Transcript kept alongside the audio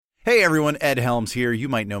Hey everyone, Ed Helms here. You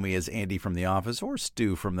might know me as Andy from The Office or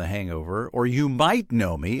Stu from The Hangover, or you might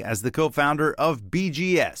know me as the co-founder of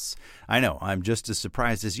BGS. I know, I'm just as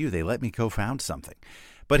surprised as you. They let me co-found something.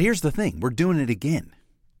 But here's the thing, we're doing it again.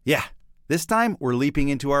 Yeah, this time we're leaping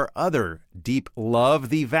into our other deep love,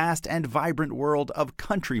 the vast and vibrant world of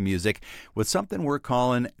country music, with something we're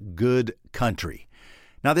calling Good Country.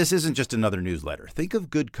 Now, this isn't just another newsletter. Think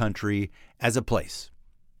of Good Country as a place.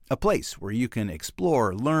 A place where you can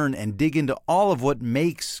explore, learn, and dig into all of what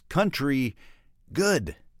makes country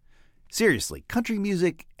good. Seriously, country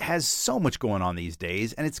music has so much going on these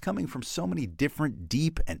days, and it's coming from so many different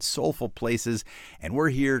deep and soulful places, and we're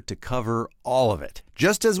here to cover all of it,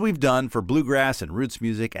 just as we've done for bluegrass and roots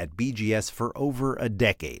music at BGS for over a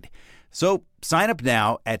decade. So sign up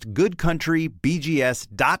now at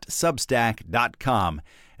goodcountrybgs.substack.com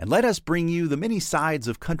and let us bring you the many sides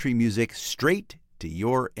of country music straight to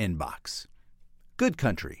your inbox. Good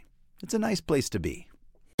Country. It's a nice place to be.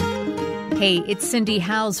 Hey, it's Cindy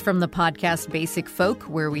Howes from the podcast Basic Folk,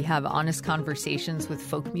 where we have honest conversations with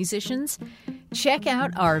folk musicians. Check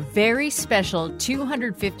out our very special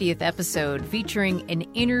 250th episode featuring an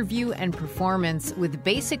interview and performance with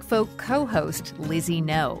Basic Folk co-host Lizzie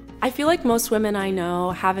No. I feel like most women I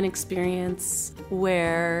know have an experience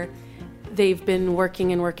where they've been working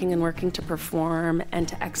to perform and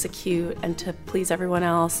to execute and to please everyone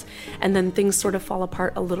else. And then things sort of fall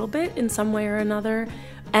apart a little bit in some way or another.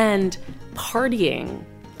 And partying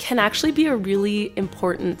can actually be a really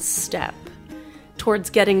important step towards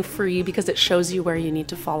getting free, because it shows you where you need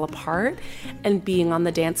to fall apart, and being on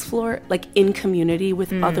the dance floor, like in community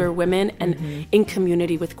with other women and in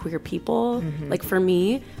community with queer people. Like for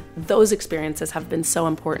me, those experiences have been so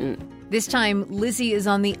important. This time, Lizzie is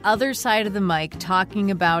on the other side of the mic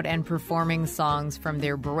talking about and performing songs from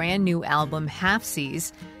their brand new album,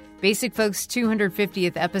 Halfsies. Basic Folk's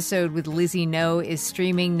 250th episode with Lizzie No is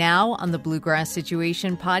streaming now on the Bluegrass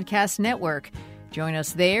Situation Podcast Network. Join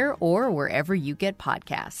us there or wherever you get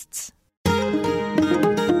podcasts.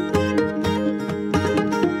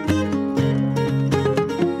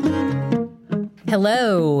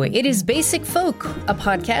 Hello, it is Basic Folk, a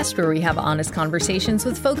podcast where we have honest conversations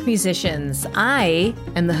with folk musicians. I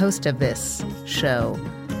am the host of this show.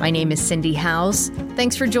 My name is Cindy Howes.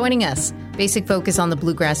 Thanks for joining us. Basic Folk is on the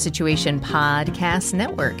Bluegrass Situation Podcast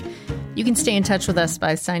Network. You can stay in touch with us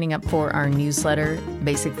by signing up for our newsletter.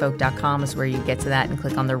 BasicFolk.com is where you get to that and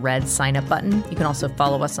click on the red sign up button. You can also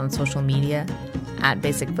follow us on social media at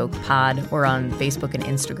Basic Folk Pod or on Facebook and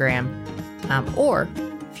Instagram. Or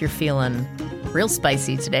if you're feeling real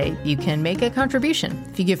spicy today, you can make a contribution.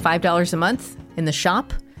 If you give $5 a month in the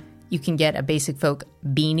shop, you can get a Basic Folk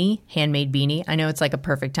beanie, handmade beanie. I know it's like a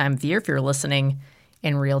perfect time of year if you're listening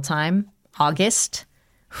in real time. August,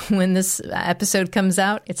 when this episode comes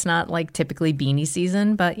out, it's not like typically beanie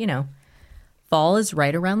season, but you know, fall is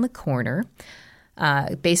right around the corner.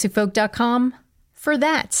 BasicFolk.com for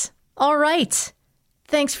that. All right.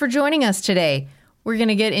 Thanks for joining us today. We're going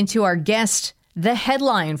to get into our guest. The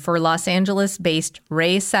headline for Los Angeles-based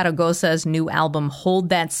Raye Zaragoza's new album, Hold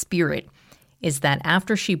That Spirit, is that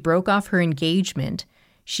after she broke off her engagement,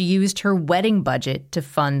 she used her wedding budget to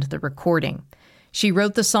fund the recording. She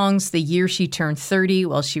wrote the songs the year she turned 30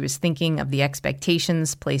 while she was thinking of the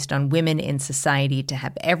expectations placed on women in society to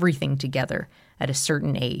have everything together at a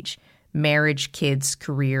certain age: marriage, kids,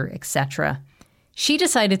 career, etc. She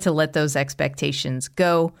decided to let those expectations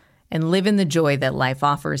go and live in the joy that life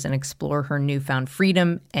offers and explore her newfound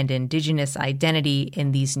freedom and indigenous identity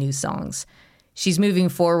in these new songs. She's moving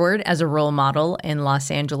forward as a role model in Los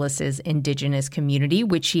Angeles' indigenous community,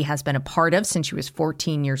 which she has been a part of since she was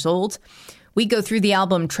 14 years old. We go through the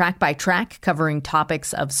album track by track, covering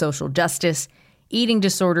topics of social justice, eating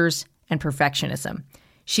disorders, and perfectionism.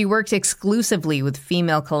 She worked exclusively with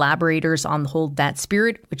female collaborators on Hold That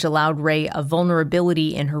Spirit, which allowed Raye a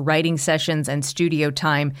vulnerability in her writing sessions and studio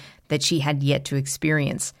time that she had yet to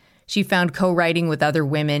experience. She found co-writing with other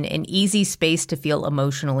women an easy space to feel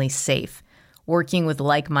emotionally safe. Working with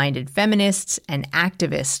like-minded feminists and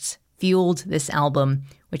activists fueled this album,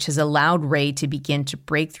 which has allowed Raye to begin to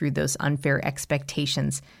break through those unfair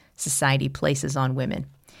expectations society places on women.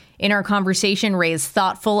 In our conversation, Raye is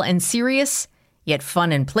thoughtful and serious, yet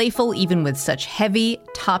fun and playful, even with such heavy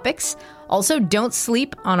topics. Also, don't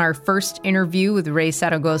sleep on our first interview with Raye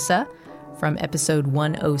Zaragoza from episode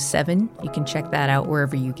 107. You can check that out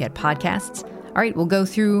wherever you get podcasts. All right, we'll go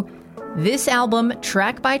through this album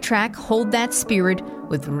track by track, Hold That Spirit,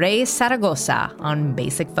 with Raye Zaragoza on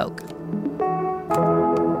Basic Folk.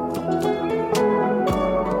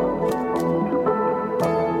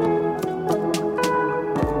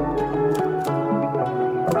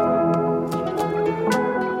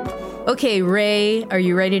 Okay, Ray, are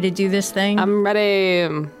you ready to do this thing? I'm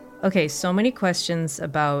ready. Okay, so many questions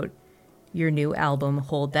about your new album,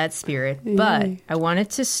 Hold That Spirit. But I wanted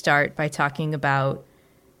to start by talking about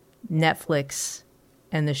Netflix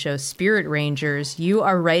and the show Spirit Rangers. You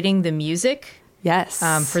are writing the music. Yes.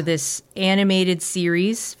 For this animated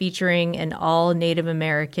series featuring an all Native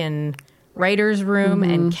American writer's room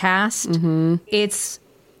and cast. It's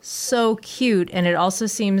so cute. And it also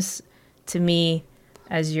seems to me,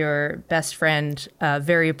 as your best friend,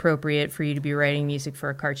 very appropriate for you to be writing music for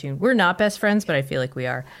a cartoon. We're not best friends, but I feel like we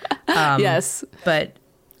are. Yes. But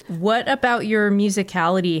what about your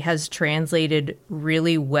musicality has translated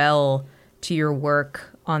really well to your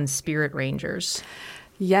work on Spirit Rangers?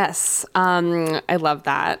 Yes. I love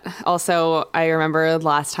that. Also, I remember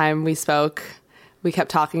last time we spoke, we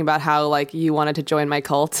kept talking about how like you wanted to join my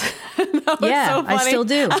cult. Yeah, so funny. I still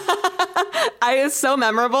do. It's so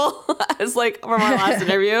memorable. It's like from our last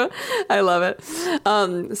interview. I love it.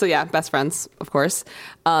 So yeah, best friends, of course.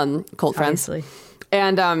 Cult friends. Obviously.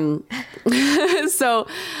 And so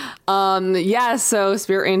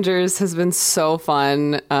Spirit Rangers has been so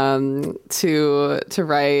fun to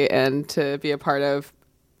write and to be a part of.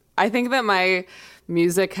 I think that my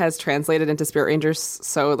music has translated into Spirit Rangers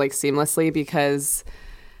so like seamlessly because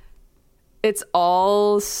it's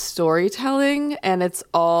all storytelling and it's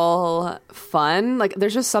all fun. Like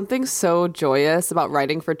there's just something so joyous about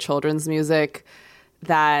writing for children's music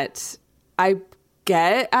that I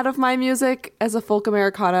get out of my music as a folk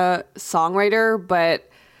Americana songwriter, but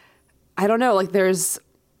I don't know, like there's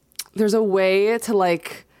a way to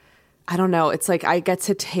like, I don't know, it's like I get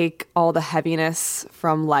to take all the heaviness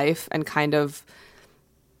from life and kind of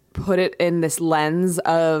put it in this lens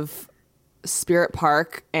of Spirit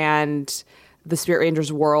Park and the Spirit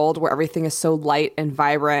Rangers world where everything is so light and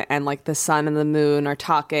vibrant and like the sun and the moon are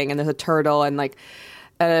talking and there's a turtle and like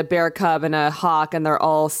a bear cub and a hawk and they're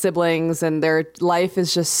all siblings and their life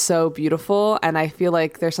is just so beautiful. And I feel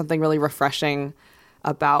like there's something really refreshing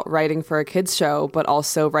about writing for a kids show, but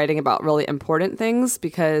also writing about really important things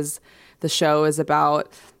because the show is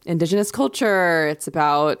about Indigenous culture. It's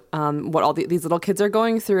about what all these little kids are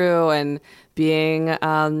going through and being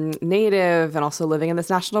Native and also living in this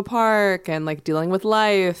national park and like dealing with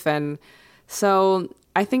life. And so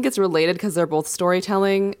I think it's related because they're both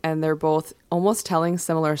storytelling and they're both almost telling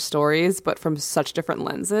similar stories, but from such different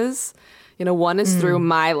lenses. You know, one is through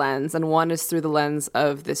my lens and one is through the lens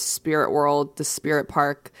of this spirit world, the Spirit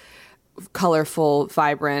Park, colorful,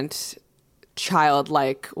 vibrant,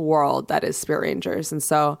 childlike world that is Spirit Rangers. And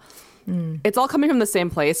so it's all coming from the same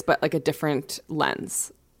place, but like a different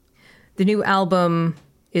lens. The new album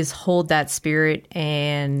is Hold That Spirit.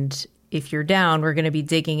 And if you're down, we're going to be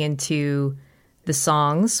digging into the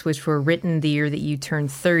songs, which were written the year that you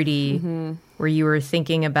turned 30, where you were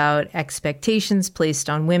thinking about expectations placed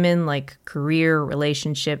on women like career,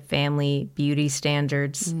 relationship, family, beauty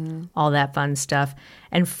standards, all that fun stuff.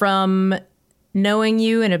 And from knowing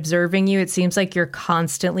you and observing you, it seems like you're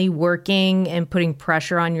constantly working and putting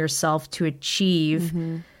pressure on yourself to achieve.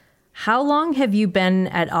 How long have you been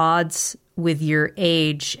at odds with your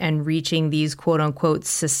age and reaching these quote unquote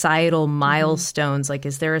societal milestones? Like,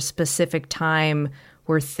 is there a specific time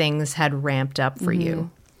where things had ramped up for you?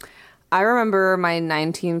 I remember my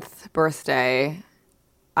 19th birthday,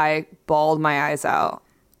 I bawled my eyes out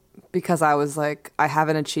because I was like, I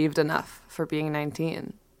haven't achieved enough for being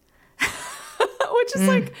 19. Which is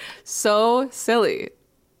like so silly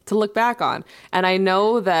to look back on. And I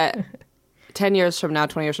know that 10 years from now,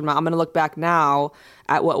 20 years from now, I'm going to look back now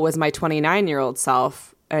at what was my 29-year-old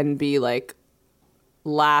self and be like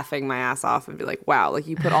laughing my ass off and be like, wow, like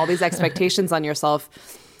you put all these expectations on yourself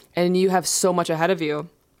and you have so much ahead of you.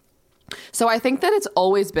 So I think that it's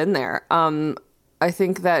always been there. I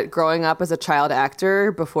think that growing up as a child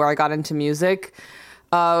actor before I got into music,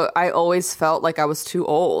 I always felt like I was too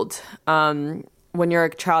old. When you're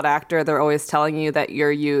a child actor, they're always telling you that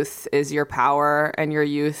your youth is your power and your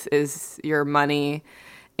youth is your money.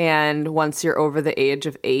 And once you're over the age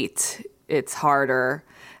of 8, it's harder.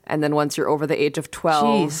 And then once you're over the age of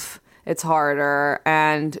 12, it's harder.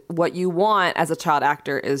 And what you want as a child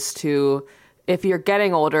actor is to, if you're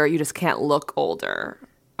getting older, you just can't look older.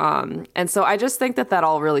 And so I just think that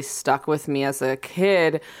all really stuck with me as a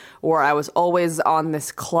kid, where I was always on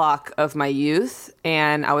this clock of my youth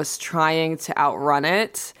and I was trying to outrun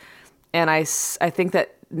it. And I think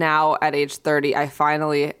that now at age 30, I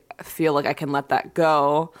finally feel like I can let that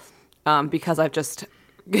go because I've just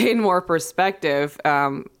gained more perspective.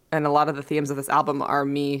 And a lot of the themes of this album are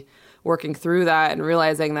me working through that and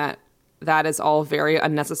realizing that that is all very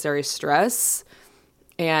unnecessary stress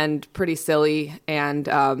and pretty silly and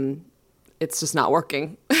it's just not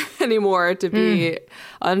working anymore to be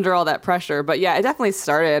under all that pressure. But yeah, it definitely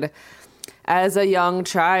started as a young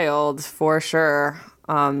child for sure.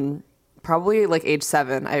 Probably like age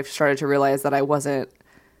 7, I started to realize that I wasn't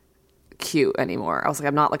cute anymore. I was like,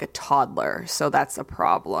 I'm not like a toddler, so that's a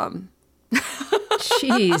problem.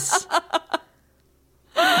 Jeez.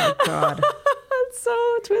 Oh, God. That's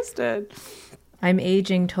so twisted. I'm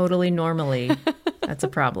aging totally normally. That's a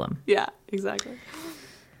problem. Yeah, exactly.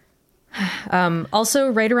 Also,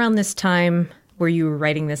 right around this time where you were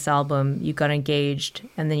writing this album, you got engaged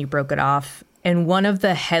and then you broke it off. And one of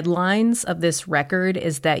the headlines of this record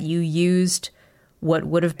is that you used what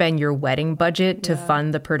would have been your wedding budget to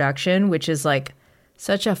fund the production, which is like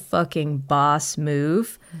such a fucking boss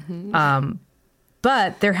move.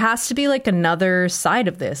 But there has to be like another side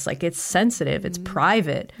of this. Like it's sensitive, it's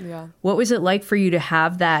private. Yeah. What was it like for you to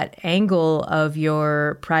have that angle of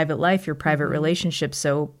your private life, your private relationship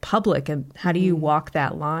so public? And how do you walk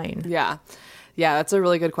that line? Yeah. Yeah, that's a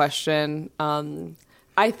really good question.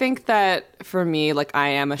 I think that for me, like I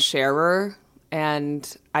am a sharer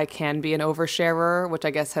and I can be an oversharer, which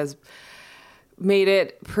I guess has made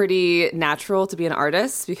it pretty natural to be an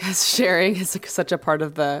artist because sharing is like such a part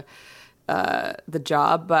of the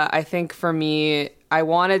job. But I think for me, I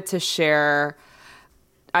wanted to share.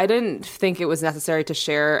 I didn't think it was necessary to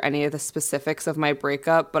share any of the specifics of my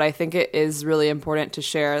breakup, but I think it is really important to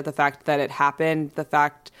share the fact that it happened, the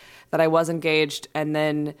fact that I was engaged, and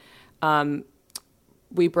then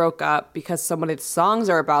we broke up because so many songs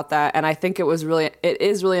are about that. And I think it is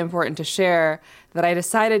really important to share that I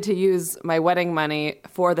decided to use my wedding money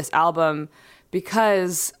for this album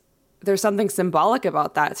because there's something symbolic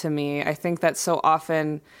about that to me. I think that so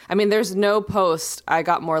often, I mean, there's no post I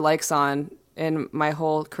got more likes on in my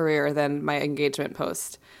whole career than my engagement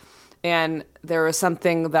post. And there was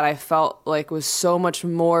something that I felt like was so much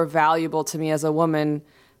more valuable to me as a woman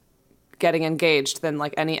getting engaged than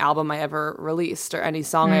like any album I ever released or any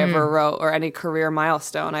song I ever wrote or any career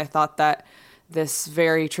milestone. I thought that this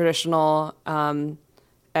very traditional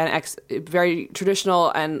expectation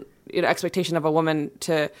of a woman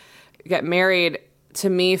to get married to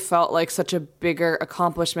me felt like such a bigger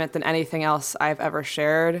accomplishment than anything else I've ever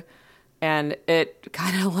shared. And it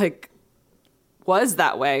kind of like was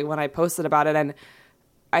that way when I posted about it. And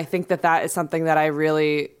I think that is something that I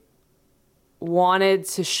really wanted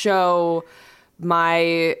to show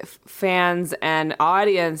my fans and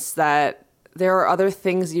audience, that there are other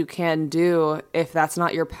things you can do if that's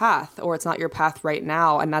not your path or it's not your path right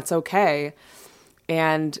now, and that's okay.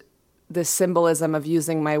 And the symbolism of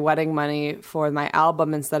using my wedding money for my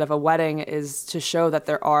album instead of a wedding is to show that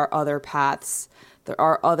there are other paths. There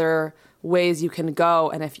are other ways you can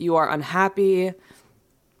go. And if you are unhappy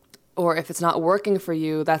or if it's not working for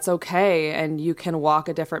you, that's okay. And you can walk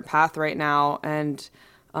a different path right now. And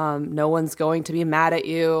no one's going to be mad at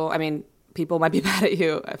you. I mean, people might be mad at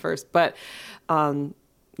you at first, but,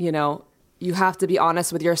 you know, you have to be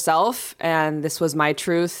honest with yourself. And this was my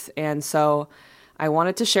truth. And so I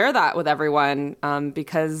wanted to share that with everyone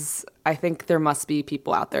because I think there must be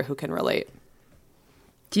people out there who can relate.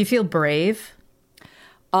 Do you feel brave?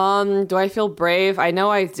 Do I feel brave? I know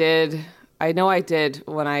I did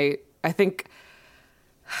when I think,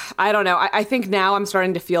 I don't know. I think now I'm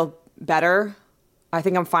starting to feel better. I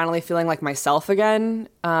think I'm finally feeling like myself again.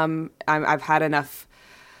 I've had enough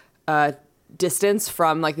distance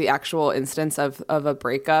from like the actual instance of a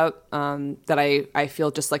breakup that I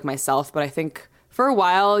feel just like myself. But I think for a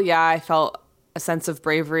while, yeah, I felt a sense of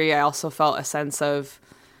bravery. I also felt a sense of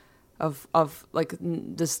like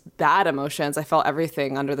just bad emotions. I felt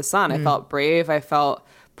everything under the sun. I felt brave. I felt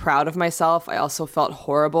proud of myself. I also felt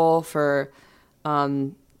horrible for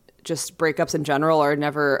just breakups in general are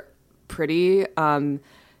never pretty.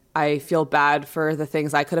 I feel bad for the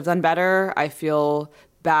things I could have done better. I feel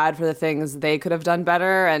bad for the things they could have done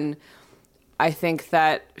better. And I think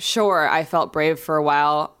that, sure, I felt brave for a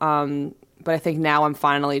while, but I think now I'm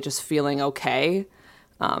finally just feeling okay,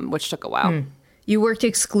 which took a while. You worked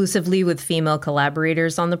exclusively with female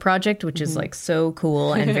collaborators on the project, which is like so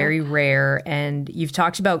cool and very rare. And you've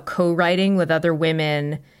talked about co-writing with other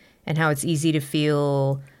women and how it's easy to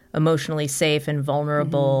feel emotionally safe and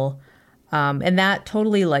vulnerable. And that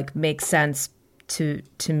totally like makes sense to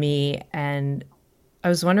me. And I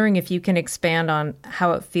was wondering if you can expand on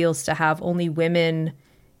how it feels to have only women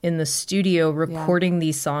in the studio recording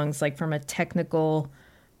these songs, like from a technical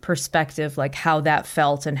perspective, like how that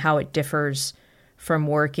felt and how it differs from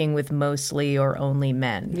working with mostly or only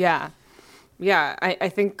men. Yeah. I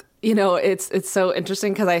think, you know, it's so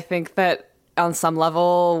interesting because I think that on some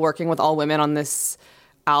level, working with all women on this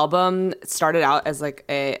album started out as like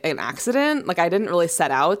an accident. Like I didn't really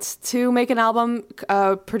set out to make an album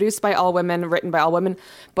produced by all women, written by all women,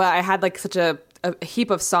 but I had like such a heap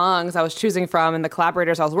of songs I was choosing from and the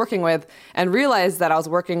collaborators I was working with, and realized that I was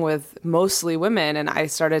working with mostly women. And I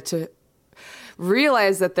started to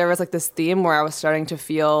realize that there was like this theme where I was starting to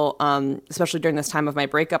feel, especially during this time of my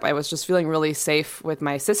breakup, I was just feeling really safe with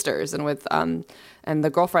my sisters and with and the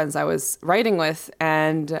girlfriends I was writing with.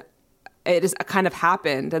 And it just kind of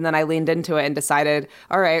happened. And then I leaned into it and decided,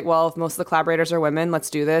 all right, well, if most of the collaborators are women,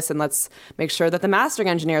 let's do this. And let's make sure that the mastering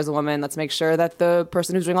engineer is a woman. Let's make sure that the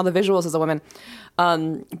person who's doing all the visuals is a woman.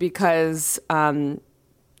 Because,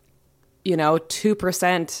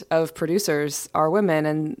 2% of producers are women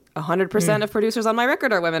and 100% of producers on my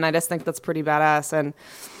record are women. I just think that's pretty badass.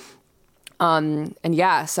 And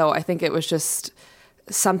yeah, so I think it was just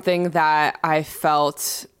something that I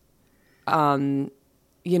felt,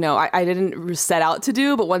 I didn't set out to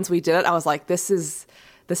do, but once we did it, I was like, this is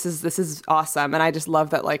awesome. And I just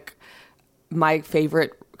love that, like, my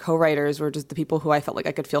favorite co-writers were just the people who I felt like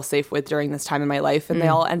I could feel safe with during this time in my life. And they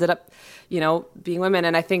all ended up, being women.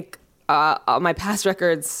 And I think on my past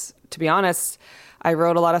records, to be honest, I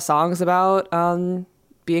wrote a lot of songs about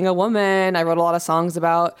being a woman. I wrote a lot of songs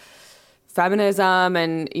about feminism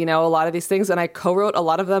and, a lot of these things. And I co-wrote a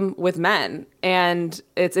lot of them with men. And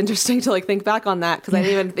it's interesting to like think back on that because I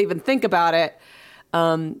didn't even think about it.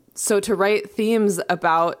 So to write themes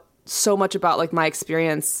about so much about like my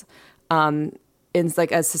experience in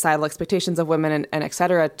like as societal expectations of women and et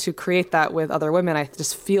cetera, to create that with other women, I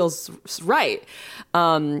just feels right.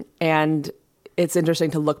 And it's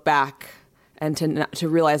interesting to look back and to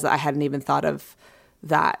realize that I hadn't even thought of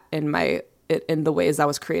that in the ways I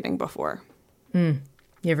was creating before. You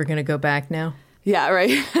ever going to go back now? Yeah, right.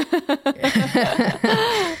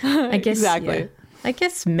 I guess exactly. Yeah. I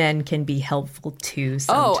guess men can be helpful too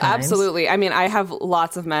sometimes. Oh, absolutely. I mean, I have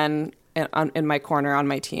lots of men in my corner on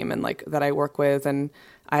my team and like that I work with, and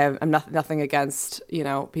I'm nothing against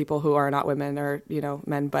people who are not women or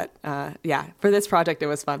men, but yeah, for this project it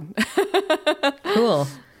was fun. Cool.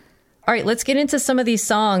 All right, let's get into some of these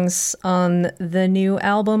songs on the new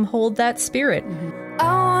album, Hold That Spirit.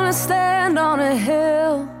 I wanna stand on a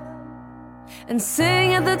hill and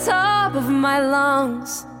sing at the top of my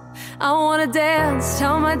lungs. I wanna dance,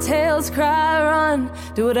 tell my tales, cry, run,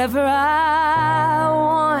 do whatever I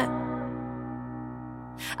want.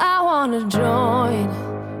 I wanna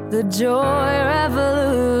join the joy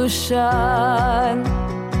revolution.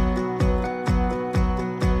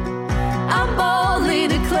 I boldly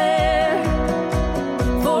declare,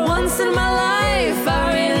 for once in my life,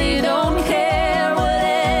 I really don't care what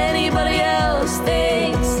anybody else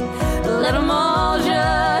thinks. Let them all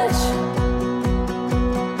judge.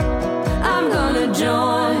 I'm gonna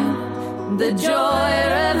join the joy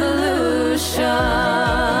revolution.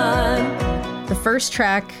 The first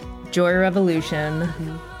track, Joy Revolution,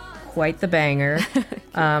 quite the banger.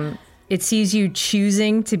 It sees you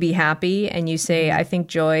choosing to be happy, and you say, I think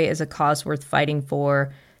joy is a cause worth fighting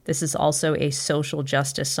for. This is also a social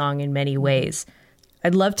justice song in many ways.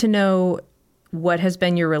 I'd love to know what has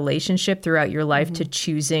been your relationship throughout your life to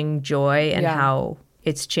choosing joy and how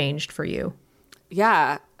it's changed for you.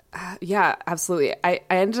 Yeah, absolutely. I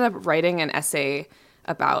ended up writing an essay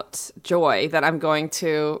about joy that I'm going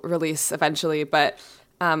to release eventually, but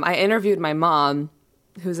I interviewed my mom,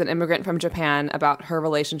 who's an immigrant from Japan, about her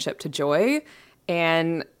relationship to joy.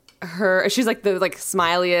 And she's like the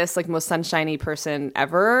smiliest, most sunshiny person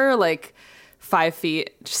ever, 5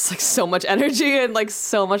 feet, just so much energy and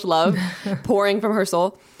so much love pouring from her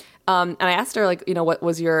soul. And I asked her, what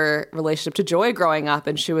was your relationship to joy growing up?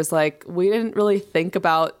 And she was like, we didn't really think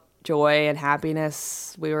about joy and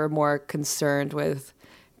happiness. We were more concerned with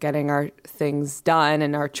getting our things done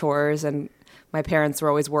and our chores, and my parents were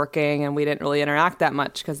always working, and we didn't really interact that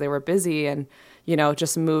much because they were busy and,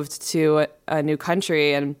 just moved to a new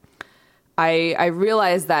country. And I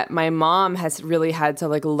realized that my mom has really had to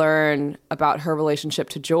learn about her relationship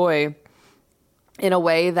to joy in a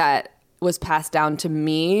way that was passed down to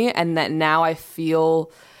me, and that now I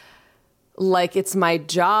feel like it's my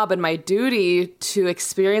job and my duty to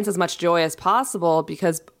experience as much joy as possible,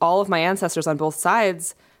 because all of my ancestors on both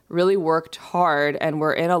sides really worked hard and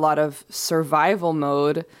were in a lot of survival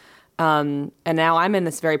mode. And now I'm in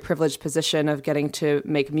this very privileged position of getting to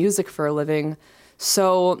make music for a living.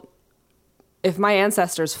 So if my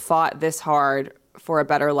ancestors fought this hard for a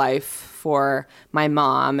better life for my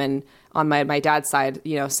mom, and on my dad's side,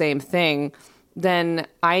 same thing, then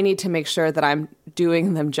I need to make sure that I'm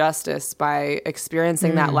doing them justice by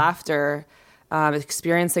experiencing that laughter,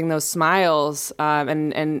 experiencing those smiles.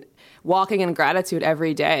 And walking in gratitude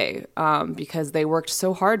every day because they worked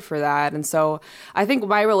so hard for that. And so I think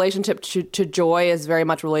my relationship to joy is very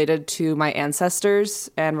much related to my ancestors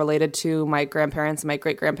and related to my grandparents and my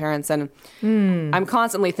great-grandparents. And I'm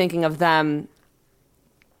constantly thinking of them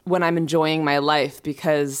when I'm enjoying my life,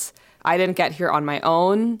 because I didn't get here on my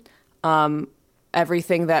own.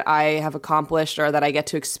 Everything that I have accomplished or that I get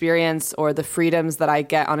to experience or the freedoms that I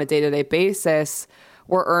get on a day-to-day basis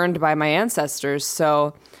were earned by my ancestors.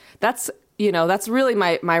 So that's really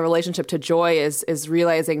my relationship to joy is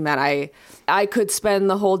realizing that I could spend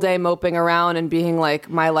the whole day moping around and being like,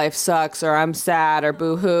 my life sucks or I'm sad or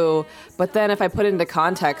boo-hoo. But then if I put it into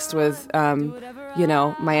context with,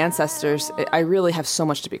 my ancestors, I really have so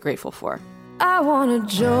much to be grateful for. I want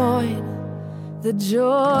to join the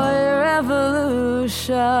joy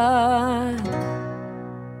revolution.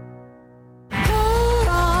 Hold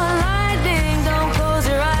on, lightning, don't close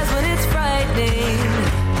your eyes when it's frightening.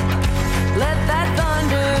 Let that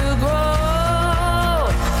thunder grow.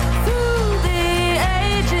 Through the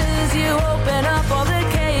ages, you open up all the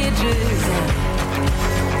cages.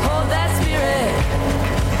 Hold that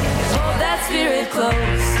spirit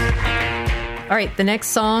close. All right, the next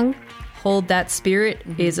song, Hold That Spirit,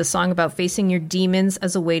 is a song about facing your demons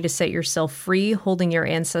as a way to set yourself free, holding your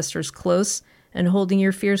ancestors close, and holding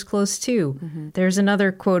your fears close too. There's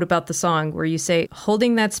another quote about the song where you say,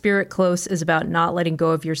 holding that spirit close is about not letting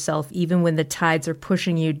go of yourself even when the tides are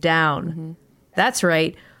pushing you down. That's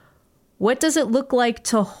right. What does it look like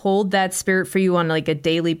to hold that spirit for you on like a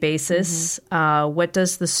daily basis? What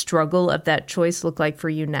does the struggle of that choice look like for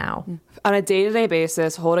you now? On a day-to-day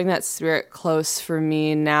basis, holding that spirit close for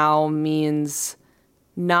me now means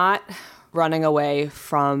not running away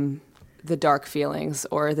from the dark feelings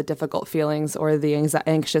or the difficult feelings or the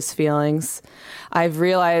anxious feelings. I've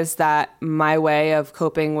realized that my way of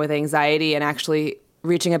coping with anxiety and actually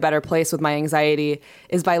reaching a better place with my anxiety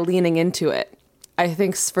is by leaning into it. I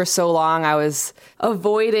think for so long I was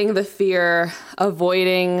avoiding the fear,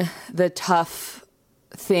 avoiding the tough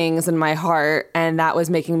things in my heart, and that was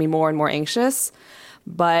making me more and more anxious.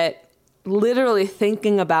 But literally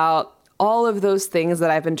thinking about all of those things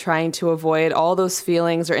that I've been trying to avoid, all those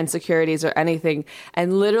feelings or insecurities or anything,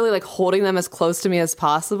 and literally like holding them as close to me as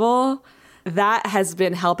possible, that has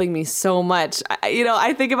been helping me so much.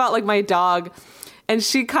 I think about like my dog, and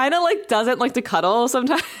she kind of like doesn't like to cuddle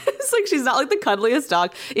sometimes. Like she's not like the cuddliest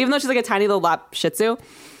dog, even though she's like a tiny little lap Shih Tzu.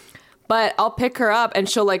 But I'll pick her up and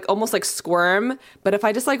she'll like almost like squirm. But if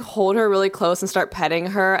I just like hold her really close and start petting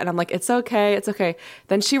her and I'm like, it's okay, it's okay.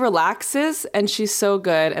 Then she relaxes and she's so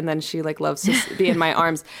good. And then she like loves to be in my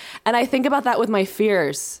arms. And I think about that with my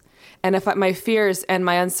fears. And if my fears and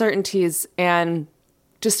my uncertainties and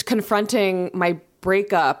just confronting my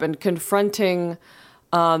breakup and confronting,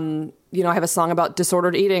 I have a song about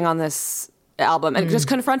disordered eating on this album and just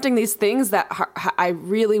confronting these things that I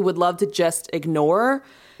really would love to just ignore.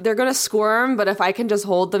 They're going to squirm, but if I can just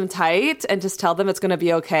hold them tight and just tell them it's going to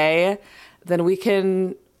be okay, then we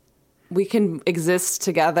can exist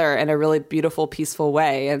together in a really beautiful, peaceful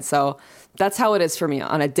way. And so that's how it is for me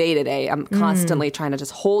on a day-to-day. I'm constantly trying to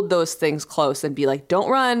just hold those things close and be like, don't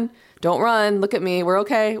run, look at me, we're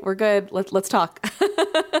okay, we're good, let's talk.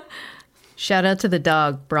 Shout out to the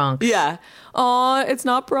dog, Bronx. Yeah. Oh, it's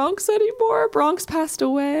not Bronx anymore. Bronx passed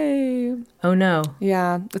away. Oh, no.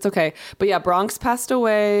 Yeah, it's okay. But yeah, Bronx passed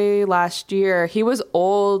away last year. He was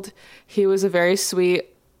old. He was a very sweet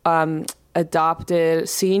adopted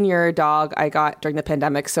senior dog I got during the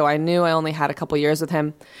pandemic. So I knew I only had a couple years with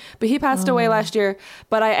him. But he passed away last year.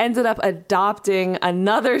 But I ended up adopting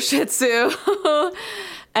another Shih Tzu.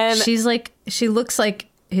 And she looks like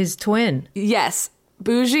his twin. Yes.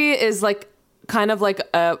 Bougie is like kind of like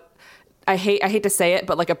I hate to say it,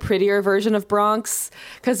 but like a prettier version of Bronx,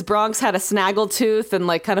 because Bronx had a snaggle tooth and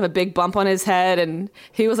like kind of a big bump on his head, and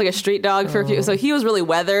he was like a street dog for a few, so he was really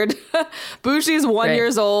weathered. Bougie's 1 year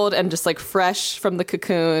old and just like fresh from the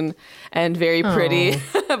cocoon and very pretty.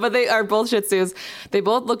 But they are both Shih Tzus. They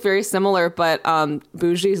both look very similar, but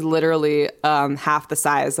Bougie's literally half the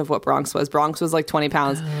size of what Bronx was. Bronx was like 20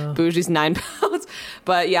 pounds. Bougie's 9 pounds.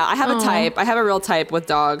 But yeah, I have a type. I have a real type with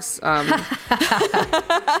dogs.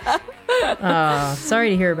 Sorry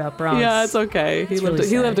to hear about Bronx. Yeah, it's okay. He lived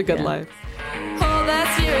a good life. Hold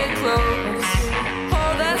that spirit close.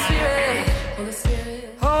 Hold that spirit.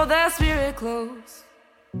 Hold that spirit close.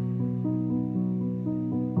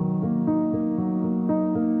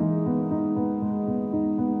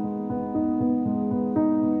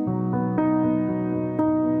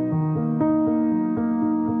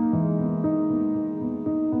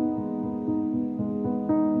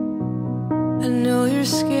 I know you're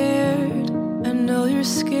scared. I know you're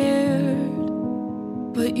scared.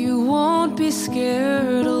 that you won't be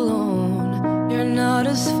scared alone. You're not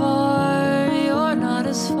as far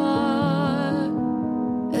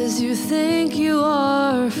as you think you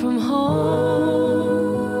are from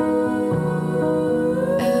home.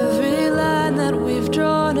 Every line that we've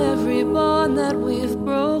drawn, every bond that we've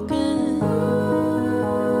broken,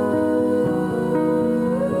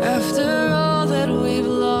 after all that we've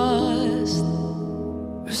lost,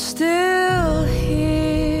 we're still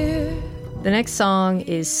here. The next song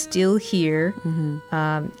is Still Here.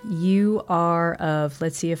 You are of,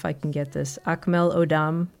 let's see if I can get this, Akmel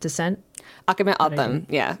Odam descent. Akmel Odam,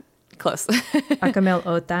 yeah, close. Akmel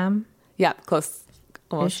Odam. Yeah, close.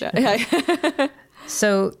 Almost, yeah.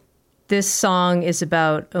 So this song is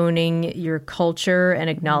about owning your culture and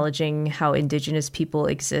acknowledging how Indigenous people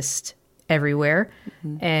exist everywhere.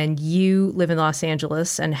 And you live in Los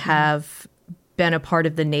Angeles and have been a part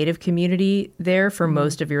of the Native community there for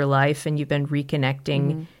most of your life, and you've been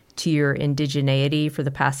reconnecting to your indigeneity for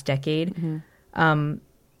the past decade.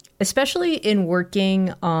 Especially in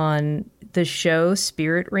working on the show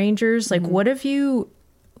Spirit Rangers, like what have you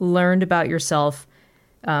learned about yourself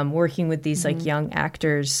working with these like young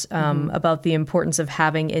actors about the importance of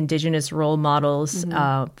having Indigenous role models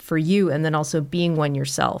for you, and then also being one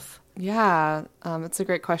yourself? Yeah, it's a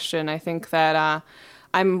great question. I think that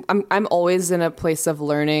I'm always in a place of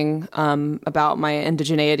learning about my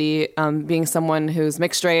indigeneity, being someone who's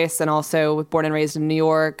mixed race and also born and raised in New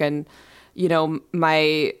York, and you know,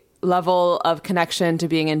 my level of connection to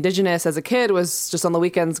being Indigenous as a kid was just on the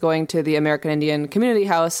weekends going to the American Indian Community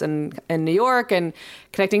House in New York and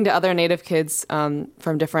connecting to other Native kids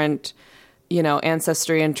from different, you know,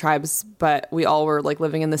 ancestry and tribes, but we all were like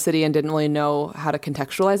living in the city and didn't really know how to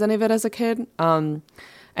contextualize any of it as a kid. And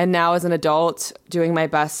now as an adult, doing my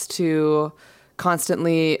best to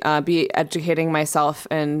constantly be educating myself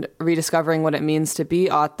and rediscovering what it means to be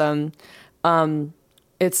O'odham.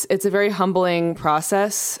 It's a very humbling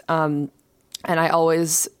process, and I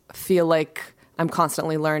always feel like I'm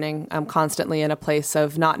constantly learning. I'm constantly in a place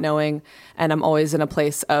of not knowing, and I'm always in a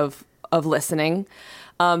place of listening.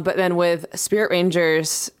 But then with Spirit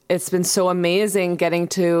Rangers, it's been so amazing getting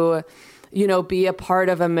to, you know, be a part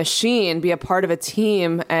of a machine, be a part of a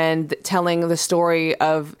team, and telling the story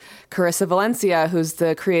of Carissa Valencia, who's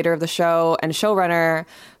the creator of the show and showrunner,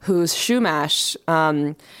 who's Shumash,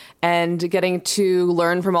 and getting to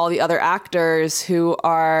learn from all the other actors who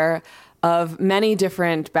are of many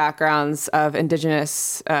different backgrounds, of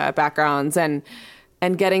Indigenous backgrounds, and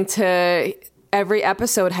getting to, every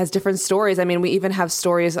episode has different stories. I mean, we even have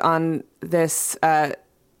stories on this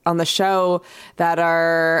on the show that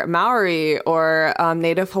are Maori or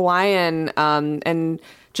Native Hawaiian, and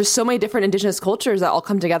just so many different Indigenous cultures that all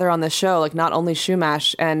come together on this show, like not only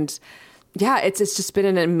Shumash. And yeah, it's just been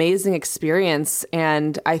an amazing experience.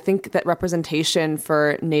 And I think that representation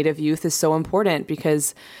for Native youth is so important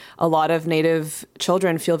because a lot of Native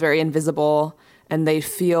children feel very invisible, and they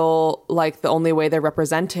feel like the only way they're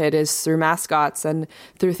represented is through mascots and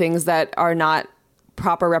through things that are not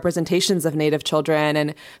proper representations of Native children.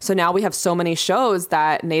 And so now we have so many shows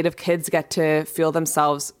that Native kids get to feel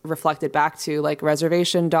themselves reflected back to, like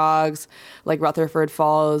Reservation Dogs, like Rutherford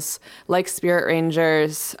Falls, like Spirit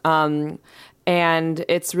Rangers. And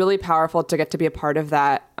it's really powerful to get to be a part of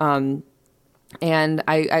that. And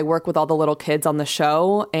I work with all the little kids on the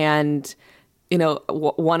show, and you know,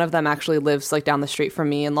 one of them actually lives like down the street from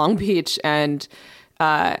me in Long Beach. And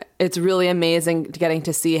it's really amazing getting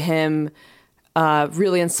to see him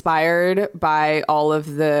really inspired by all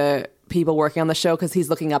of the people working on the show, because he's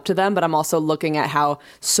looking up to them. But I'm also looking at how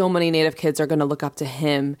so many Native kids are going to look up to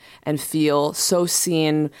him and feel so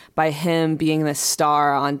seen by him being this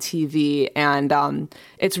star on TV. And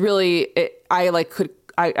it's really, I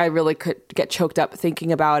really could get choked up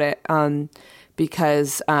thinking about it.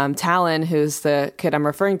 Because Talon, who's the kid I'm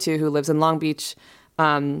referring to, who lives in Long Beach,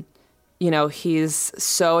 you know, he's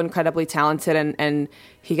so incredibly talented, and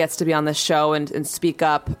he gets to be on the show and speak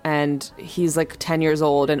up. And he's like 10 years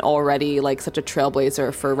old and already like such a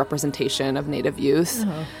trailblazer for representation of Native youth.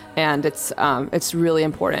 Uh-huh. And it's really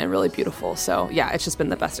important and really beautiful. So yeah, it's just been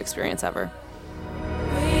the best experience ever.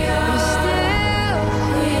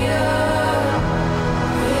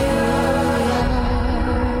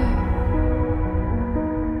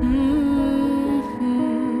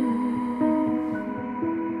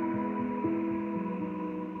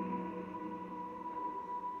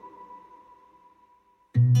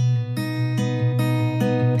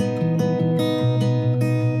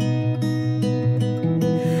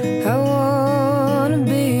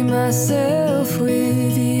 Myself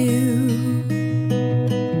with you.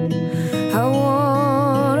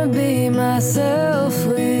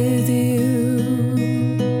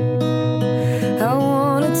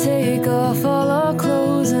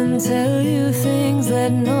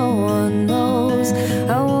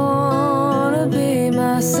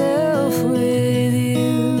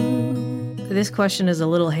 this question is a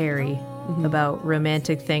little hairy about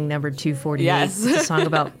Romantic Thing number 248. Yes. It's a song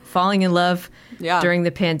about falling in love Yeah. during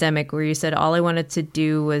the pandemic, where you said, all I wanted to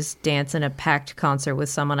do was dance in a packed concert with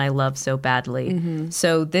someone I love so badly.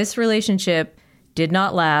 So this relationship did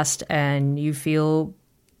not last, and you feel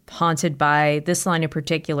haunted by this line in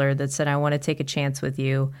particular that said, I want to take a chance with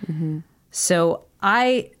you. So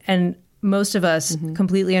I, and most of us,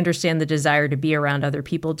 completely understand the desire to be around other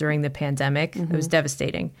people during the pandemic. It was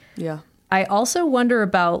devastating. Yeah. I also wonder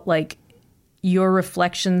about like your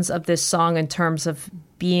reflections of this song in terms of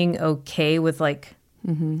being okay with like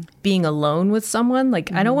being alone with someone.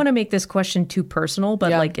 Like, I don't want to make this question too personal,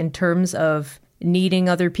 but like in terms of needing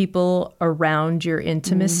other people around your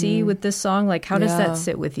intimacy with this song, like how does that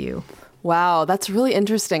sit with you? Wow, that's really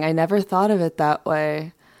interesting. I never thought of it that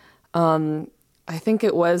way. I think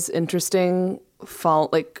it was interesting,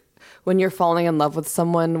 like when you're falling in love with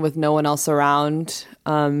someone with no one else around.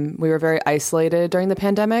 We were very isolated during the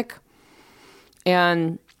pandemic.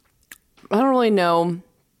 And I don't really know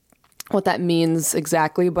what that means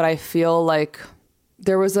exactly, but I feel like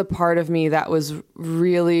there was a part of me that was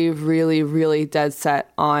really, really, really dead set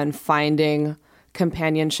on finding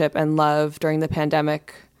companionship and love during the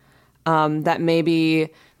pandemic. That maybe,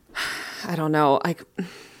 I don't know,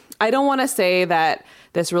 I don't want to say that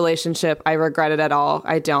this relationship I regret it at all.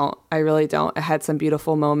 I don't. I really don't. It had some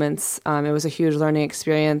beautiful moments. It was a huge learning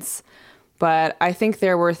experience. But I think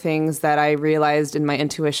there were things that I realized in my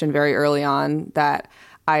intuition very early on that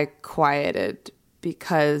I quieted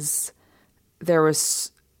because there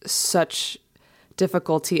was such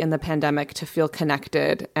difficulty in the pandemic to feel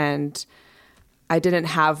connected, and I didn't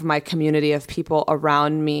have my community of people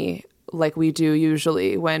around me like we do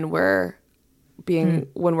usually when we're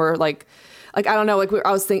like I don't know, like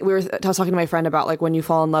I was talking to my friend about like when you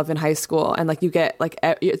fall in love in high school and like you get like,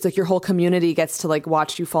 it's like your whole community gets to like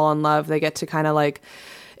watch you fall in love. They get to kind of like,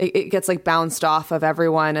 it gets like bounced off of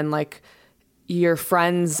everyone, and like your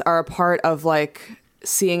friends are a part of like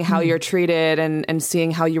seeing how you're treated and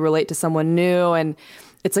seeing how you relate to someone new. And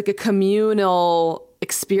it's like a communal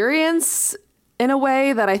experience in a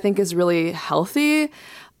way that I think is really healthy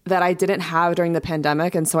that I didn't have during the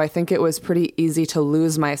pandemic. And so I think it was pretty easy to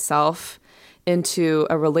lose myself into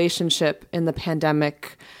a relationship in the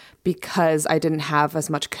pandemic because I didn't have as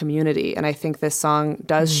much community. And I think this song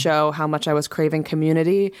does show how much I was craving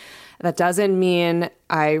community. That doesn't mean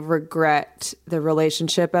I regret the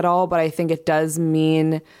relationship at all, but I think it does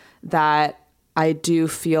mean that I do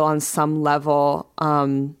feel on some level,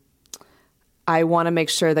 I want to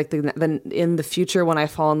make sure that in the future when I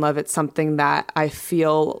fall in love, it's something that I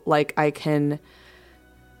feel like I can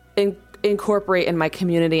incorporate in my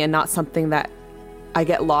community and not something that I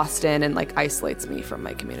get lost in and like isolates me from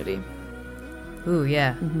my community. Ooh,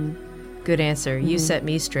 yeah. Good answer. You set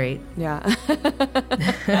me straight. Yeah.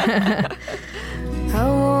 I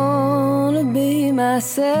wanna be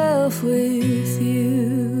myself with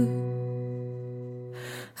you.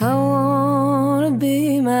 I wanna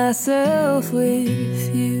be myself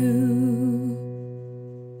with you.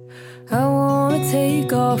 I wanna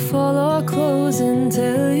take off all our clothes and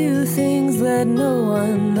tell you things that no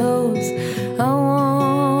one knows. I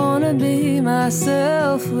wanna be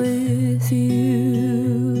myself with you.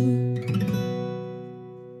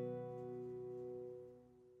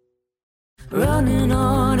 Running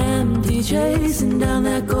on empty, chasing down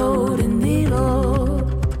that golden needle.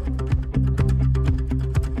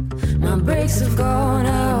 My brakes have gone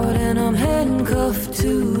out and I'm handcuffed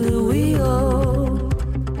to the wheel.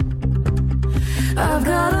 I've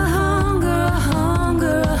got a hunger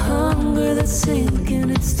that's sinking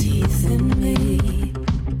its teeth in me.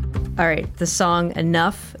 All right. The song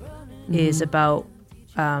Enough is about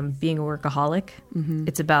being a workaholic.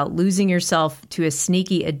 It's about losing yourself to a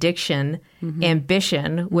sneaky addiction,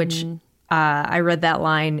 ambition, which I read that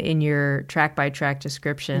line in your track-by-track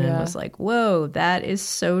description and was like, whoa, that is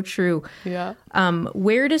so true. Yeah.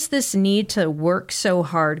 Where does this need to work so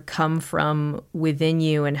hard come from within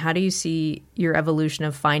you, and how do you see your evolution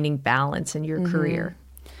of finding balance in your career?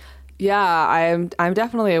 Yeah, I'm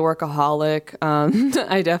definitely a workaholic.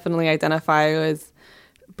 I definitely identify with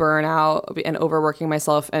burnout and overworking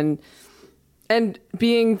myself and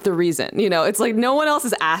being the reason. You know, it's like no one else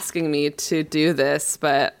is asking me to do this,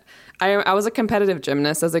 but I was a competitive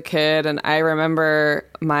gymnast as a kid, and I remember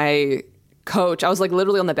my coach, I was like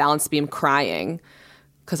literally on the balance beam crying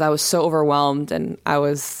because I was so overwhelmed, and I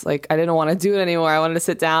was like, I didn't want to do it anymore. I wanted to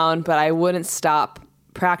sit down, but I wouldn't stop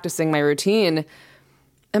practicing my routine.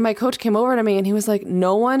 And my coach came over to me and he was like,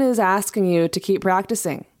 no one is asking you to keep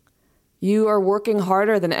practicing. You are working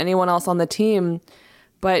harder than anyone else on the team,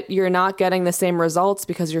 but you're not getting the same results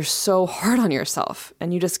because you're so hard on yourself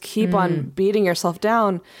and you just keep on beating yourself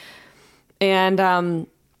down. And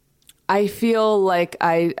I feel like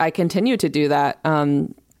I continue to do that.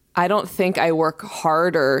 I don't think I work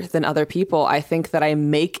harder than other people. I think that I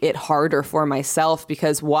make it harder for myself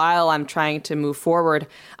because while I'm trying to move forward,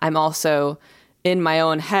 I'm also in my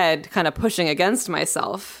own head kind of pushing against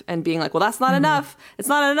myself and being like, well, that's not enough. It's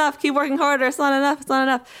not enough. Keep working harder. It's not enough. It's not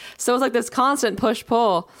enough. So it's like this constant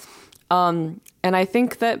push-pull. And I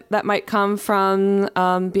think that might come from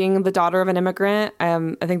being the daughter of an immigrant.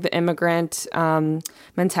 I think the immigrant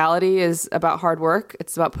mentality is about hard work.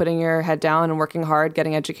 It's about putting your head down and working hard,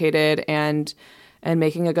 getting educated, and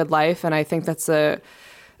making a good life. And I think that's a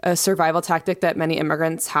survival tactic that many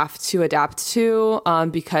immigrants have to adapt to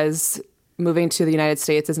because moving to the United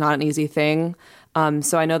States is not an easy thing.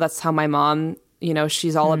 So I know that's how my mom,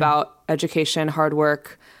 she's all about education, hard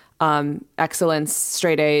work, excellence,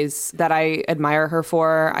 straight A's, that I admire her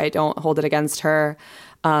for. I don't hold it against her.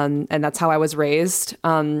 And that's how I was raised.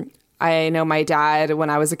 I know my dad, when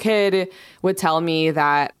I was a kid, would tell me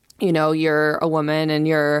that, you're a woman and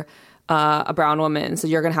you're a brown woman, so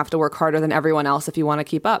you're going to have to work harder than everyone else if you want to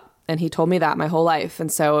keep up. And he told me that my whole life. And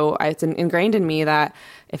so it's ingrained in me that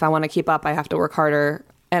if I want to keep up, I have to work harder.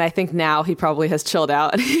 And I think now he probably has chilled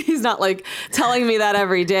out. He's not like telling me that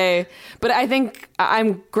every day. But I think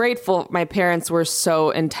I'm grateful. My parents were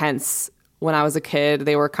so intense when I was a kid.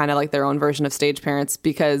 They were kind of like their own version of stage parents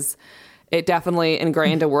because it definitely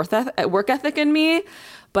ingrained a work ethic in me.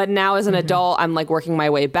 But now as an adult, I'm like working my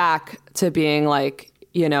way back to being like,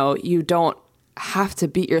 you don't have to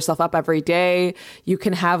beat yourself up every day. You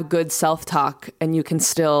can have good self-talk and you can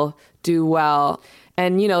still do well.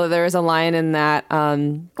 And, there's a line in that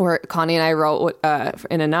where Connie and I wrote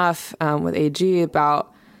in Enough with AG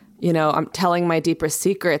about, I'm telling my deepest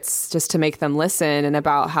secrets just to make them listen, and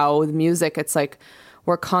about how with music, it's like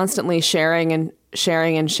we're constantly sharing and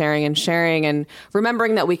sharing and sharing and sharing and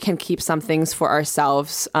remembering that we can keep some things for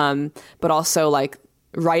ourselves. But also like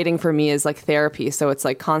writing for me is like therapy. So it's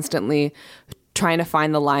like constantly trying to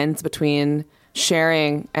find the lines between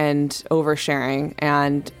sharing and oversharing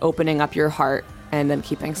and opening up your heart and then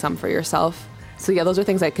keeping some for yourself. So yeah, those are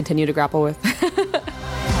things I continue to grapple with.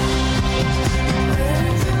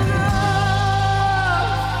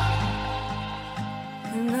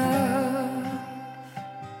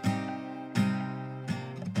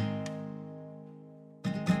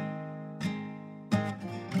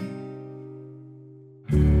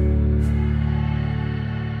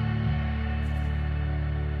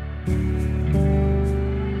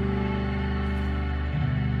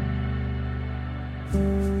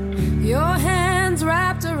 Your hands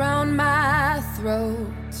wrapped around my throat.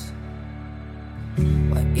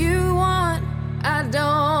 What you want, I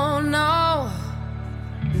don't know.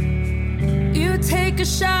 You take a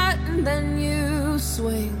shot and then you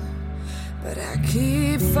swing, but I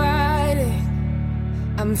keep fighting.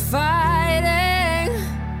 I'm fighting.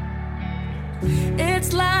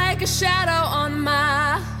 It's like a shadow on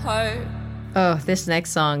my heart. Oh, this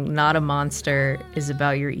next song, Not a Monster, is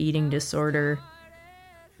about your eating disorder,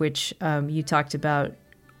 which you talked about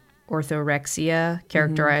orthorexia,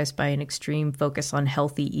 characterized by an extreme focus on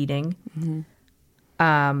healthy eating.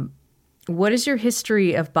 What is your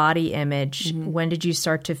history of body image? When did you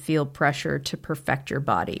start to feel pressure to perfect your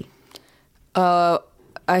body? I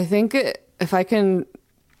think if I can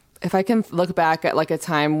look back at like a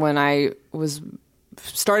time when I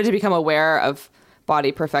started to become aware of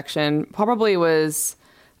body perfection, probably was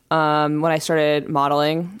when I started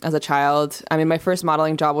modeling as a child. I mean, my first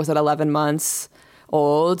modeling job was at 11 months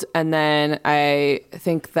old. And then I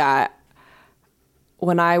think that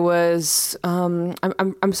when I was, I'm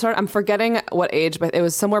forgetting what age, but it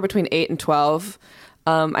was somewhere between 8 and 12.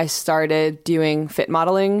 I started doing fit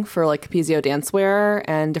modeling for like Capezio dancewear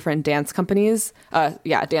and different dance companies.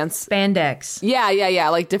 Dance. Spandex. Yeah.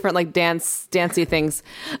 Like different like dancey things.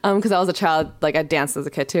 Cause I was a child, like I danced as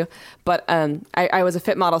a kid too. But I was a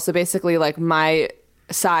fit model. So basically like my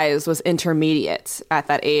size was intermediate at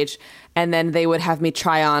that age. And then they would have me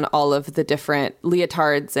try on all of the different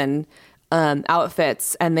leotards and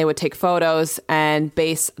outfits, and they would take photos and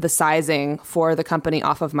base the sizing for the company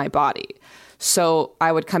off of my body. So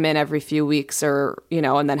I would come in every few weeks or,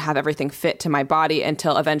 and then have everything fit to my body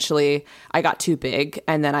until eventually I got too big.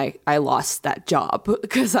 And then I lost that job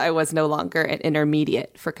because I was no longer an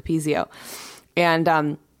intermediate for Capezio.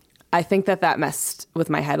 And I think that messed with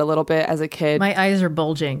my head a little bit as a kid. My eyes are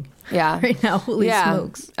bulging. Yeah. Right now. Holy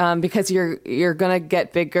smokes. Because you're going to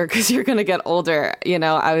get bigger because you're going to get older.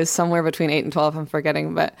 I was somewhere between 8 and 12. I'm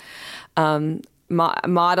forgetting. But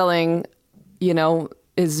modeling,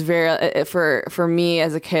 is very, for me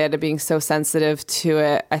as a kid, being so sensitive to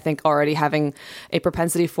it, I think already having a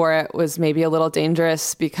propensity for it was maybe a little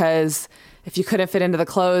dangerous, because if you couldn't fit into the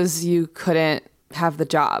clothes, you couldn't have the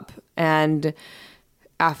job. And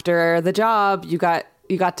after the job, you got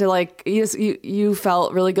to like, you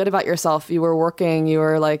felt really good about yourself. You were working, you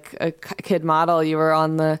were like a kid model. You were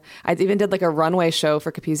I even did like a runway show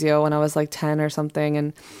for Capezio when I was like 10 or something.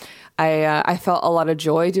 And I felt a lot of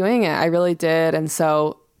joy doing it. I really did. And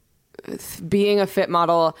so being a fit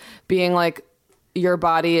model, being like, your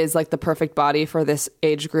body is like the perfect body for this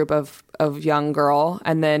age group of young girl,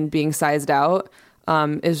 and then being sized out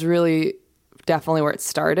is really definitely where it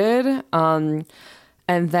started.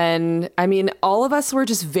 And then, I mean, all of us were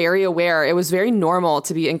just very aware. It was very normal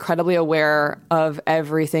to be incredibly aware of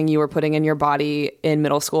everything you were putting in your body in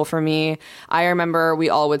middle school for me. I remember we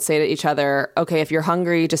all would say to each other, okay, if you're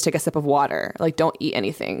hungry, just take a sip of water. Like, don't eat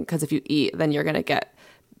anything, because if you eat, then you're going to get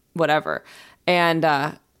whatever. And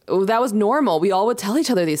that was normal. We all would tell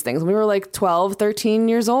each other these things. We were like 12, 13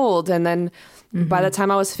 years old. And then by the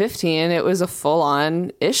time I was 15, it was a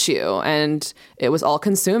full-on issue, and it was all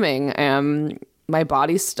consuming. My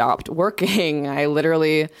body stopped working. I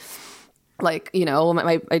literally, like, you know,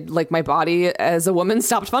 my body as a woman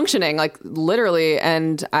stopped functioning, like literally.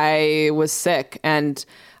 And I was sick, and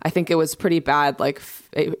I think it was pretty bad, like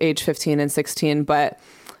age 15 and 16, but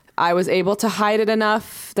I was able to hide it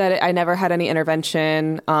enough that I never had any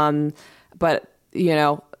intervention. But, you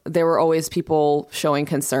know, there were always people showing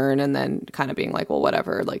concern and then kind of being like, well,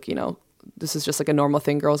 whatever, like, you know, this is just like a normal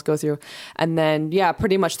thing girls go through. And then, yeah,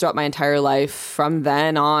 pretty much throughout my entire life from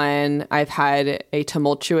then on, I've had a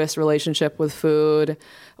tumultuous relationship with food,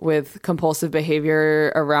 with compulsive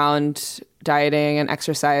behavior around dieting and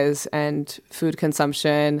exercise and food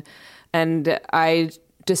consumption. And I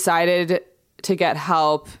decided to get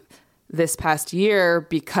help this past year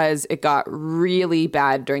because it got really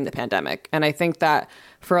bad during the pandemic. And I think that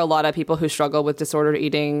for a lot of people who struggle with disordered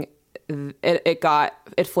eating,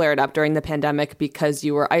 it flared up during the pandemic because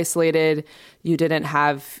you were isolated. You didn't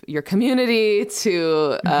have your community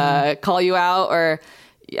to call you out, or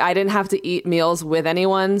I didn't have to eat meals with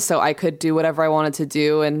anyone, so I could do whatever I wanted to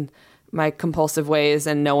do in my compulsive ways,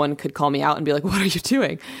 and no one could call me out and be like, what are you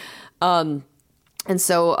doing? And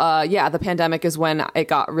so, the pandemic is when it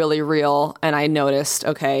got really real, and I noticed,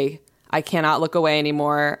 okay, I cannot look away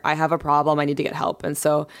anymore. I have a problem. I need to get help. And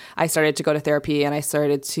so I started to go to therapy, and I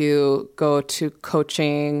started to go to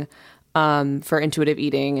coaching for intuitive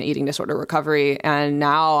eating and eating disorder recovery. And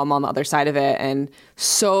now I'm on the other side of it, and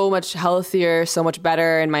so much healthier, so much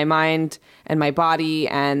better in my mind and my body.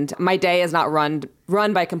 And my day is not run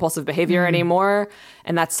by compulsive behavior anymore.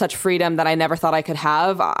 And that's such freedom that I never thought I could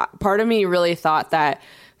have. Part of me really thought that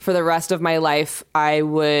for the rest of my life, I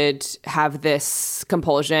would have this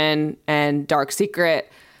compulsion and dark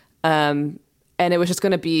secret. And it was just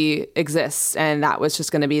going to exist. And that was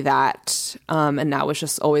just going to be that. And that was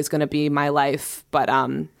just always going to be my life. But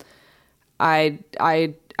I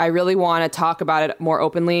really want to talk about it more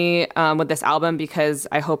openly with this album, because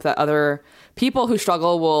I hope that other people who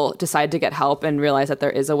struggle will decide to get help and realize that there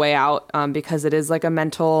is a way out, because it is like a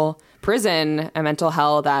mental prison, a mental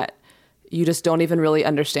hell that you just don't even really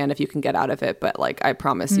understand if you can get out of it. But like, I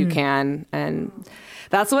promise you can. And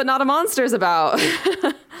that's what Not a Monster is about.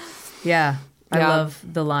 Yeah. I love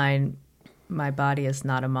the line, my body is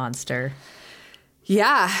not a monster.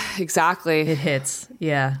 Yeah, exactly. It hits.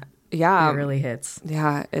 Yeah. Yeah. It really hits.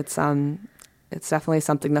 Yeah. It's definitely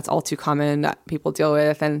something that's all too common that people deal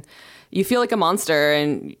with. And you feel like a monster.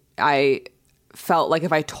 And I felt like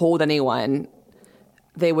if I told anyone,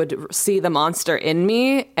 they would see the monster in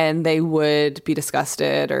me and they would be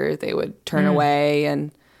disgusted, or they would turn away.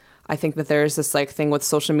 And I think that there's this like thing with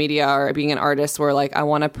social media or being an artist where like I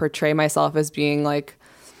want to portray myself as being like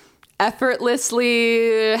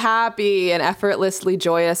effortlessly happy and effortlessly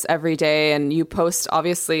joyous every day. And you post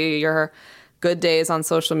obviously your good days on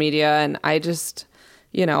social media. And I just,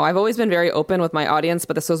 you know, I've always been very open with my audience,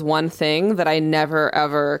 but this was one thing that I never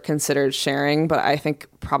ever considered sharing. But I think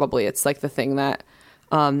probably it's like the thing that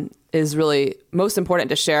is really most important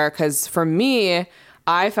to share. Because for me,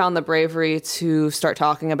 I found the bravery to start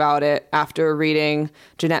talking about it after reading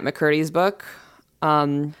Jeanette McCurdy's book,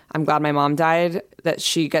 I'm Glad My Mom Died, that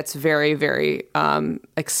she gets very, very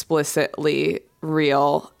explicitly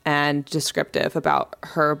real and descriptive about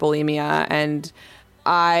her bulimia. And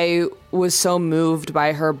I was so moved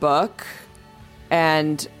by her book,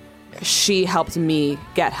 and she helped me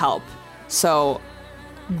get help. So,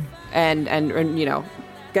 and you know,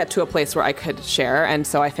 get to a place where I could share. And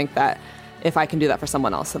so I think that if I can do that for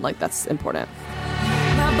someone else, then like that's important.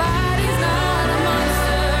 My body's not a monster.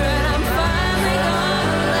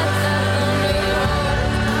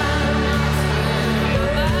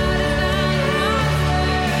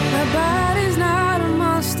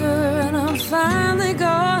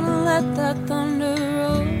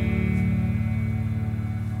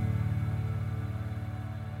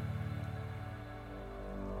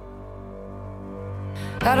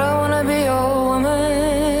 I don't wanna be your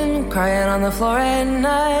woman, crying on the floor at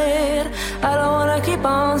night. I don't wanna keep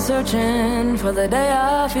on searching for the day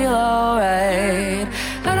I feel alright.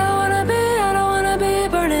 I don't wanna be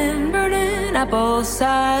burning at both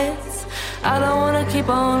sides. I don't wanna keep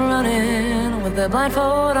on running with the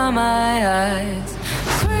blindfold on my eyes.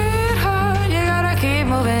 Sweetheart, you gotta keep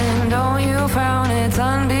moving, don't you frown, it's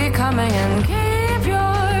unbecoming. And keep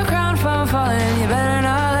your crown from falling, you better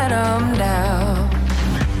not let them down.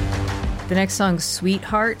 The next song,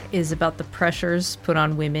 Sweetheart, is about the pressures put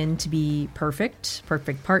on women to be perfect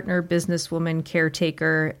partner, businesswoman,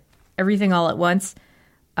 caretaker, everything all at once.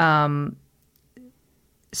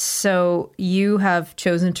 So you have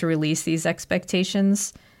chosen to release these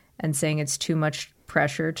expectations and saying it's too much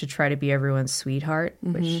pressure to try to be everyone's sweetheart,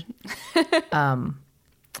 which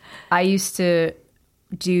I used to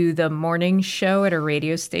do the morning show at a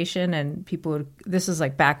radio station, and people would, this is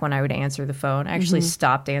like back when I would answer the phone. I actually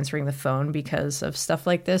stopped answering the phone because of stuff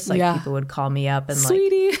like this. Like people would call me up and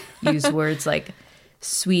Sweetie. like use words like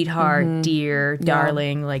sweetheart, dear,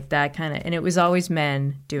 darling, like that kind of, and it was always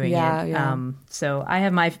men doing it. So I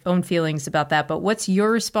have my own feelings about that, but what's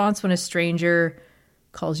your response when a stranger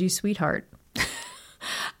calls you sweetheart?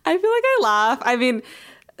 I feel like I laugh. I mean,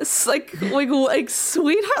 it's like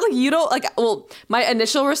sweetheart, like you don't like, well, my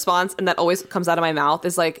initial response, and that always comes out of my mouth,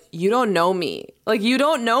 is like, you don't know me. Like, you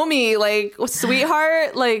don't know me. Like,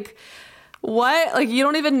 sweetheart, like what? Like, you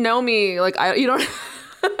don't even know me. Like, you don't.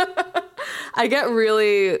 I get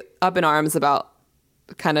really up in arms about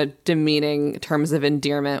kind of demeaning terms of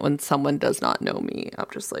endearment when someone does not know me. I'm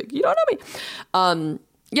just like, you don't know me.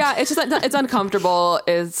 Yeah, it's just, it's uncomfortable.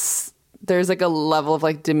 There's like a level of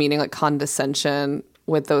like demeaning, like condescension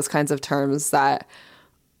with those kinds of terms that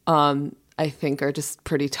I think are just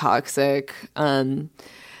pretty toxic. And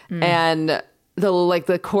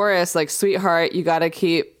the chorus, like, sweetheart, you got to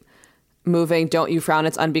keep moving, don't you frown,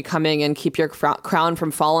 it's unbecoming, and keep your crown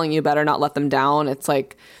from falling, you better not let them down. It's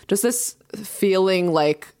like just this feeling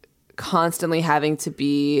like constantly having to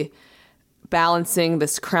be balancing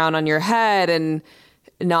this crown on your head and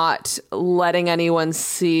not letting anyone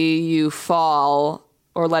see you fall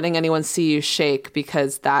or letting anyone see you shake,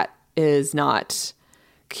 because that is not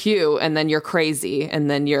cute, and then you're crazy and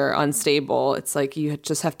then you're unstable. It's like you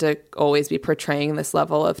just have to always be portraying this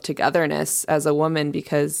level of togetherness as a woman,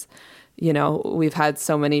 because you know, we've had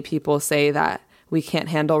so many people say that we can't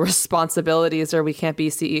handle responsibilities, or we can't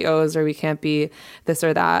be CEOs, or we can't be this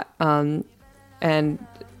or that. And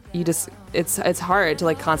you just, it's hard to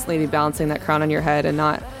like constantly be balancing that crown on your head and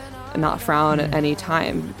not frown at any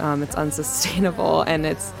time. It's unsustainable, and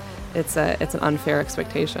it's an unfair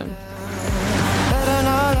expectation. Better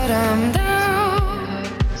not let them down.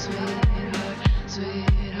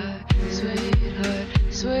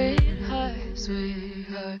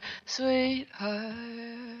 Sweetheart.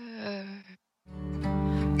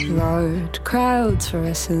 Large crowds,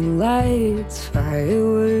 fluorescent lights,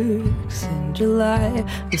 fireworks in July.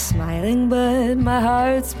 I'm smiling, but my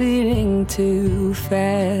heart's beating too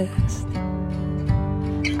fast.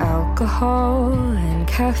 Alcohol and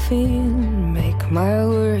caffeine make my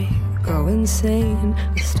worry go insane.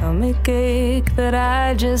 A stomach ache that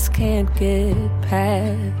I just can't get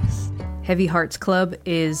past. Heavy Hearts Club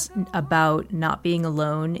is about not being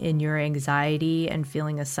alone in your anxiety and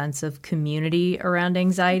feeling a sense of community around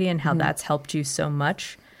anxiety, and how that's helped you so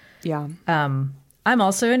much. Yeah. I'm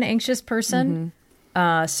also an anxious person.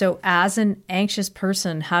 So as an anxious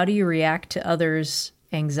person, how do you react to others'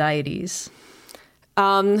 anxieties?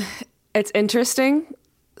 It's interesting.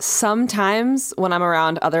 Sometimes when I'm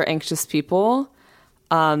around other anxious people,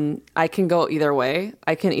 I can go either way.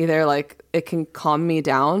 I can either like, it can calm me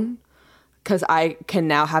down, because I can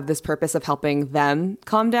now have this purpose of helping them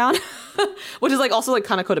calm down, which is like also like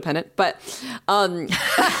kind of codependent. But I'm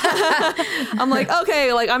like,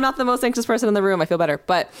 okay, like I'm not the most anxious person in the room. I feel better.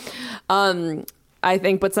 But I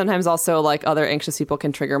think, but sometimes also like other anxious people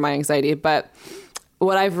can trigger my anxiety. But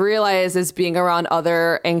what I've realized is being around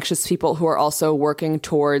other anxious people who are also working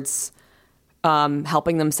towards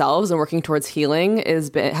helping themselves and working towards healing has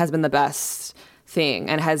been the best thing,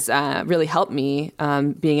 and has really helped me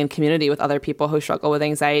being in community with other people who struggle with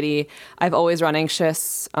anxiety. I've always run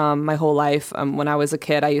anxious my whole life. When I was a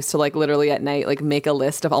kid, I used to like literally at night like make a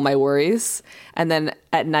list of all my worries, and then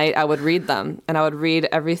at night I would read them, and I would read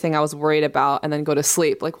everything I was worried about and then go to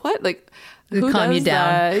sleep. Like, what? Like, who calm does you down.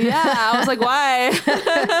 that? Yeah, I was like, why?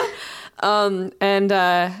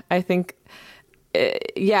 I think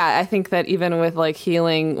I think that even with like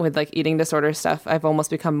healing with like eating disorder stuff, I've almost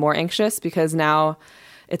become more anxious, because now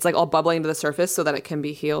it's like all bubbling to the surface so that it can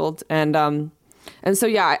be healed. And so,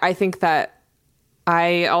 yeah, I think that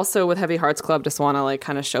I also, with Heavy Hearts Club, just want to like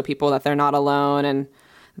kind of show people that they're not alone, and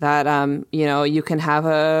that, you can have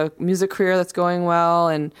a music career that's going well,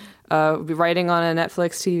 and be writing on a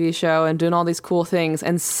Netflix TV show and doing all these cool things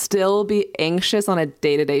and still be anxious on a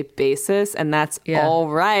day-to-day basis. And that's all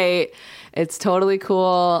right. It's totally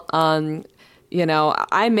cool.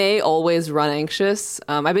 I may always run anxious.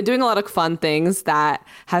 I've been doing a lot of fun things that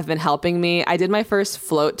have been helping me. I did my first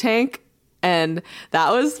float tank, and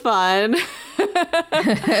that was fun.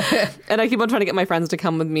 And I keep on trying to get my friends to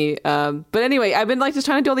come with me. But anyway, I've been like just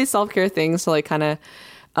trying to do all these self-care things to like kind of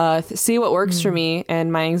see what works for me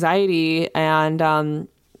and my anxiety. And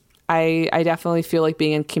I definitely feel like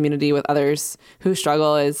being in community with others who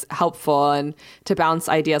struggle is helpful, and to bounce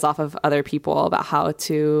ideas off of other people about how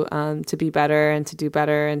to be better and to do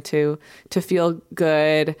better and to feel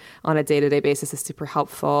good on a day-to-day basis is super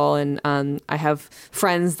helpful. And I have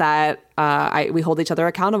friends that we hold each other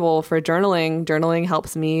accountable for journaling. Journaling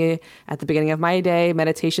helps me at the beginning of my day.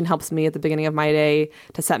 Meditation helps me at the beginning of my day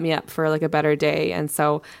to set me up for like a better day. And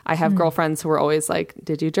so I have girlfriends who are always like,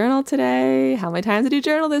 did you journal today? How many times did you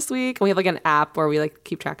journal this week? And we have like an app where we like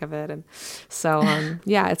keep track of it. And so,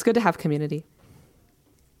 it's good to have community.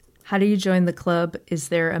 How do you join the club? Is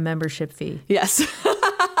there a membership fee? Yes.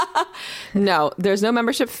 No, there's no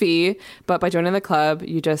membership fee, but by joining the club,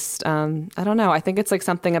 you just, I don't know. I think it's like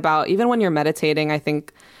something about, even when you're meditating, I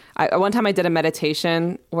think, one time I did a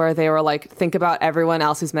meditation where they were like, think about everyone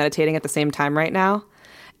else who's meditating at the same time right now.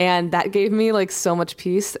 And that gave me like so much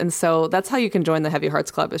peace. And so that's how you can join the Heavy Hearts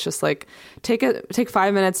Club. It's just like, take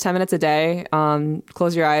 5 minutes, 10 minutes a day,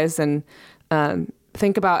 close your eyes and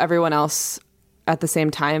think about everyone else at the same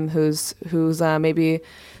time who's maybe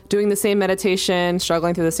doing the same meditation,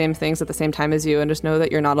 struggling through the same things at the same time as you, and just know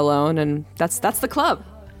that you're not alone. And that's the club.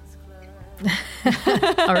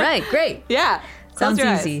 All right, great. Yeah. Sounds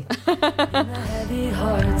easy. In the Heavy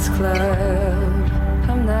Hearts Club,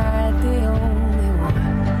 I'm not the only one.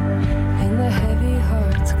 In the Heavy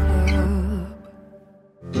Hearts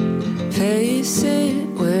Club, face it,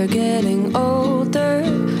 we're getting older,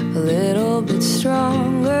 a little bit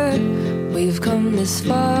stronger. We've come this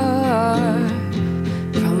far.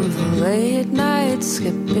 From the late nights,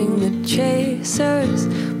 skipping the chasers,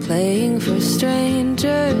 playing for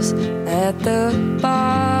strangers at the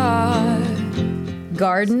bar.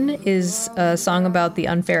 Garden is a song about the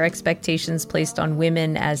unfair expectations placed on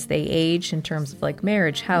women as they age in terms of like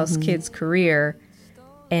marriage, house, kids, career.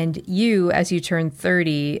 And you, as you turned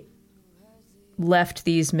 30, left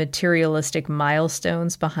these materialistic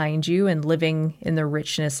milestones behind you and living in the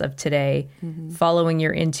richness of today, following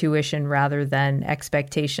your intuition rather than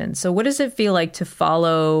expectations. So what does it feel like to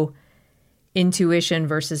follow intuition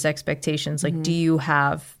versus expectations? Like, do you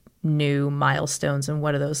have new milestones, and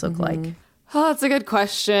what do those look like? Oh, that's a good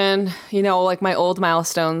question. Like my old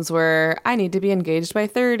milestones were, I need to be engaged by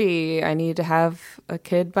 30. I need to have a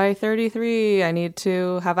kid by 33. I need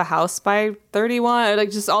to have a house by 31. Like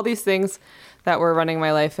just all these things that were running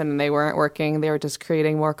my life, and they weren't working. They were just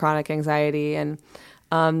creating more chronic anxiety. And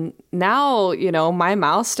now, my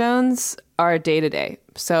milestones are day to day.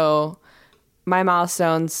 So my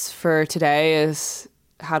milestones for today is,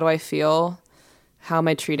 how do I feel? How am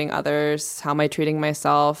I treating others? How am I treating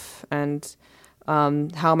myself? And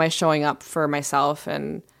how am I showing up for myself?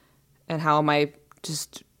 And how am I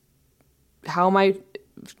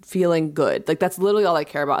feeling good? Like that's literally all I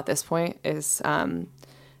care about at this point is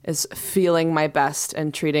feeling my best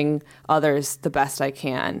and treating others the best I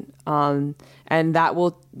can. And that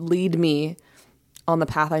will lead me on the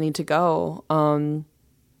path I need to go.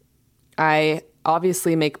 I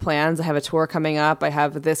obviously make plans. I have a tour coming up. I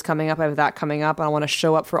have this coming up. I have that coming up. I want to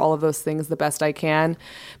show up for all of those things the best I can.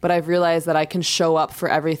 But I've realized that I can show up for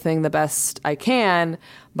everything the best I can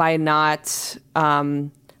by not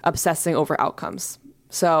obsessing over outcomes.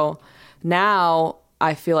 So now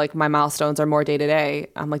I feel like my milestones are more day to day.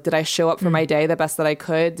 I'm like, did I show up for my day the best that I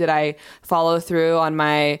could? Did I follow through on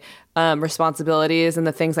my responsibilities and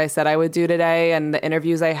the things I said I would do today, and the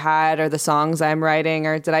interviews I had, or the songs I'm writing,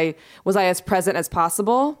 or was I as present as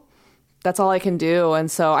possible? That's all I can do. And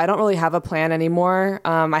so I don't really have a plan anymore.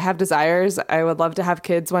 I have desires. I would love to have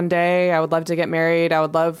kids one day. I would love to get married. I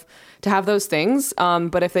would love to have those things.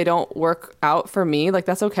 But if they don't work out for me, like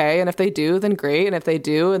that's okay. And if they do, then great. And if they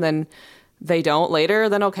do, and then they don't later,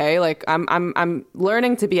 then okay. Like I'm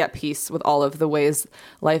learning to be at peace with all of the ways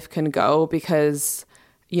life can go, because,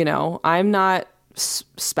 I'm not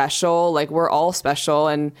special. Like we're all special,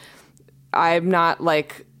 and I'm not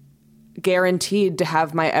like guaranteed to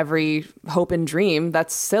have my every hope and dream.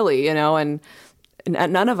 That's silly, and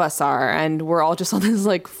none of us are. And we're all just on this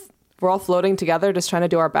like we're all floating together, just trying to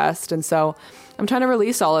do our best. And so I'm trying to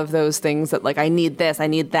release all of those things that like, I need this, I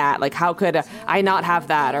need that. Like, how could I not have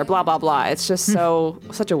that, or blah, blah, blah. It's just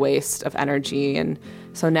such a waste of energy. And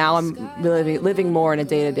so now I'm really living more in a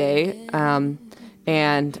day-to-day,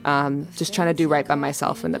 and just trying to do right by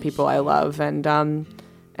myself and the people I love, and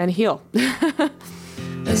heal.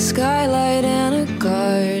 A skylight and a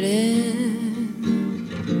garden.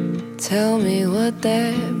 Tell me what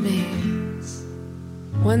that means.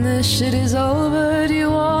 When this shit is over, do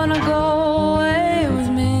you wanna go away with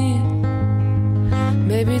me?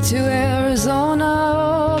 Maybe to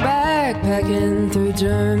Arizona or backpacking through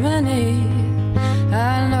Germany.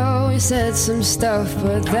 I know we said some stuff,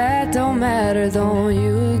 but that don't matter, don't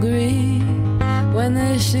you agree? When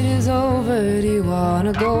this shit is over, do you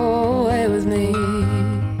wanna go away with me?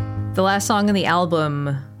 The last song on the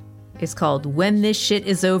album is called When This Shit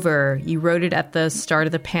Is Over. You wrote it at the start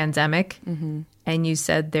of the pandemic, and you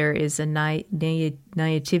said there is a naivety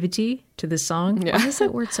to the song. Yeah. Why is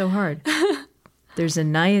that word so hard? There's a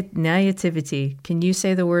naivety. Can you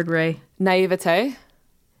say the word, Ray? Naivete?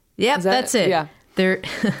 Yep, that's it. Yeah.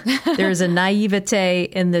 There's a naivete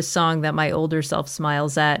in this song that my older self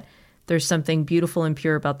smiles at. There's something beautiful and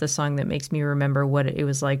pure about this song that makes me remember what it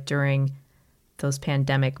was like during those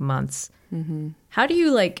pandemic months. How do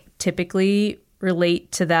you like typically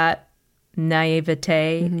relate to that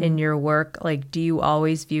naivete in your work? Like, do you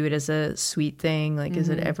always view it as a sweet thing? Like, is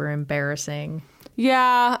it ever embarrassing?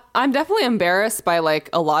 Yeah, I'm definitely embarrassed by like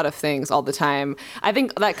a lot of things all the time. I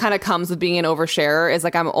think that kind of comes with being an oversharer, is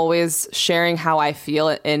like I'm always sharing how I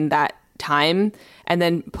feel in that time and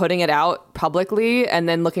then putting it out publicly and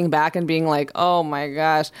then looking back and being like, oh my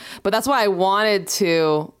gosh. But that's why I wanted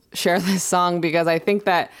to share this song, because I think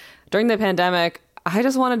that during the pandemic, I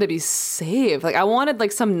just wanted to be saved. Like, I wanted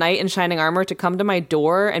like some knight in shining armor to come to my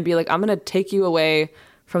door and be like, I'm going to take you away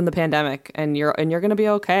from the pandemic and you're going to be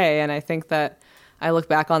okay. And I think that I look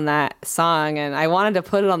back on that song and I wanted to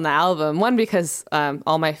put it on the album. One, because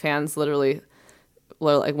all my fans literally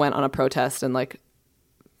like went on a protest and like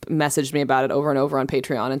messaged me about it over and over on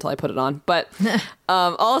Patreon until I put it on. But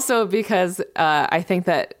also because I think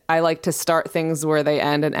that I like to start things where they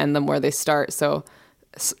end and end them where they start. So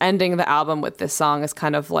ending the album with this song is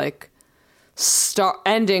kind of like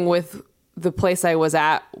ending with the place I was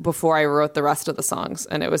at before I wrote the rest of the songs.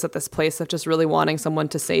 And it was at this place of just really wanting someone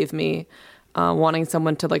to save me, wanting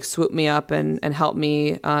someone to like swoop me up and help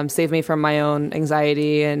me, save me from my own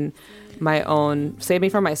anxiety and save me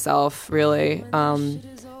from myself, really.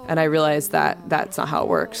 And I realized that that's not how it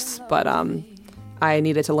works, but I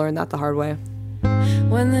needed to learn that the hard way.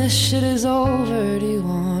 When this shit is over, do you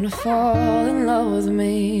wanna fall in love with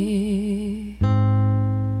me?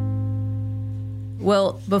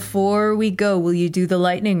 Well, before we go, will you do the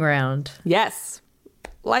lightning round? Yes.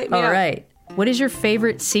 Light me up. All right. What is your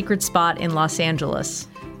favorite secret spot in Los Angeles?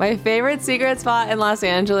 My favorite secret spot in Los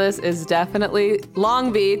Angeles is definitely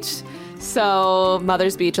Long Beach. So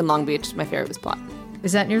Mother's Beach and Long Beach is my favorite spot.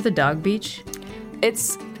 Is that near the dog beach?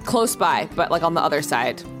 It's close by, but like on the other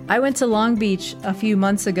side. I went to Long Beach a few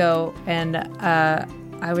months ago, and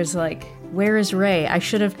I was like, "Where is Ray? I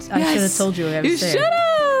should have told you I was there." You should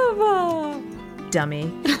have.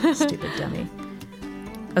 Dummy, stupid dummy.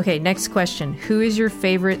 Okay, next question: who is your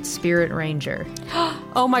favorite spirit ranger?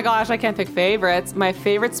 Oh my gosh, I can't pick favorites. My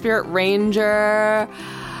favorite spirit ranger.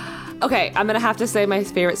 Okay, I'm gonna have to say my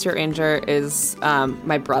favorite Spirit Ranger is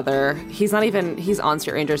my brother. He's on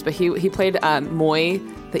Spirit Rangers, but he played Moy,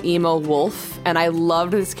 the emo wolf, and I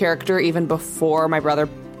loved this character even before my brother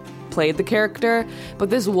played the character. But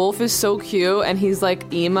this wolf is so cute, and he's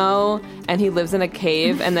like emo, and he lives in a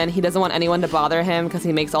cave, and then he doesn't want anyone to bother him because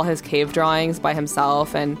he makes all his cave drawings by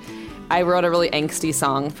himself, and I wrote a really angsty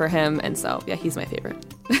song for him, and so yeah, he's my favorite.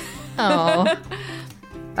 Oh.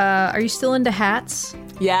 Are you still into hats?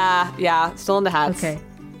 Yeah, still into hats. Okay.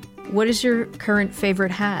 What is your current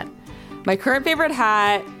favorite hat? My current favorite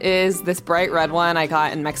hat is this bright red one I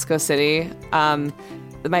got in Mexico City.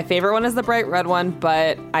 My favorite one is the bright red one,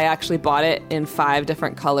 but I actually bought it in 5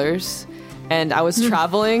 different colors. And I was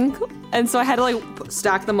traveling, and so I had to like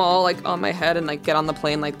stack them all like on my head and like get on the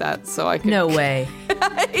plane like that so I could... No way.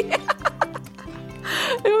 Yeah.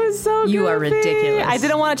 It was so You goofy. Are ridiculous. I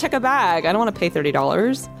didn't want to check a bag. I don't want to pay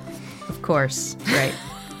 $30. Of course, right.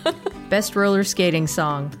 Best roller skating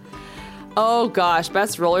song? Oh gosh,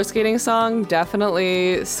 best roller skating song?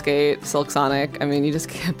 Definitely Skate, Silk Sonic. I mean, you just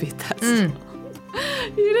can't beat that song.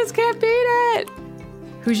 You just can't beat it.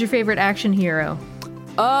 Who's your favorite action hero?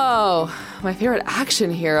 Oh, my favorite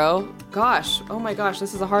action hero? Gosh, oh my gosh,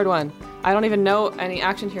 this is a hard one. I don't even know any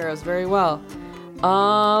action heroes very well.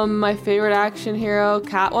 My favorite action hero,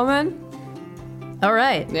 Catwoman. All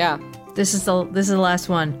right. Yeah. This is the last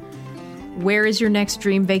one. Where is your next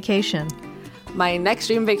dream vacation? My next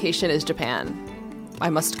dream vacation is Japan. I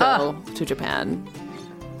must go to Japan.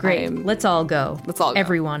 Great. Let's all go. Let's all go.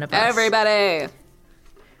 Every one of us. Everybody.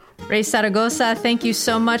 Raye Zaragoza, thank you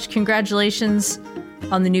so much. Congratulations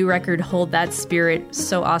on the new record, Hold That Spirit.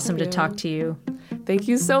 So awesome to talk to you. Thank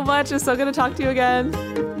you so much. It's so good to talk to you again.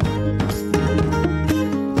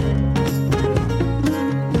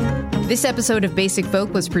 This episode of Basic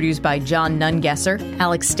Folk was produced by John Nungesser.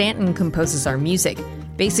 Alex Stanton composes our music.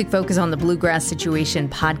 Basic Folk is on the Bluegrass Situation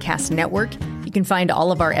Podcast Network. You can find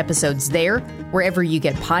all of our episodes there, wherever you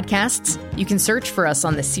get podcasts. You can search for us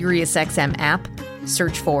on the SiriusXM app.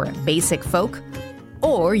 Search for Basic Folk.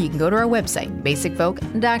 Or you can go to our website,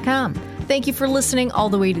 basicfolk.com. Thank you for listening all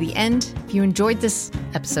the way to the end. If you enjoyed this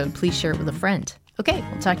episode, please share it with a friend. Okay,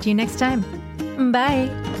 we'll talk to you next time. Bye.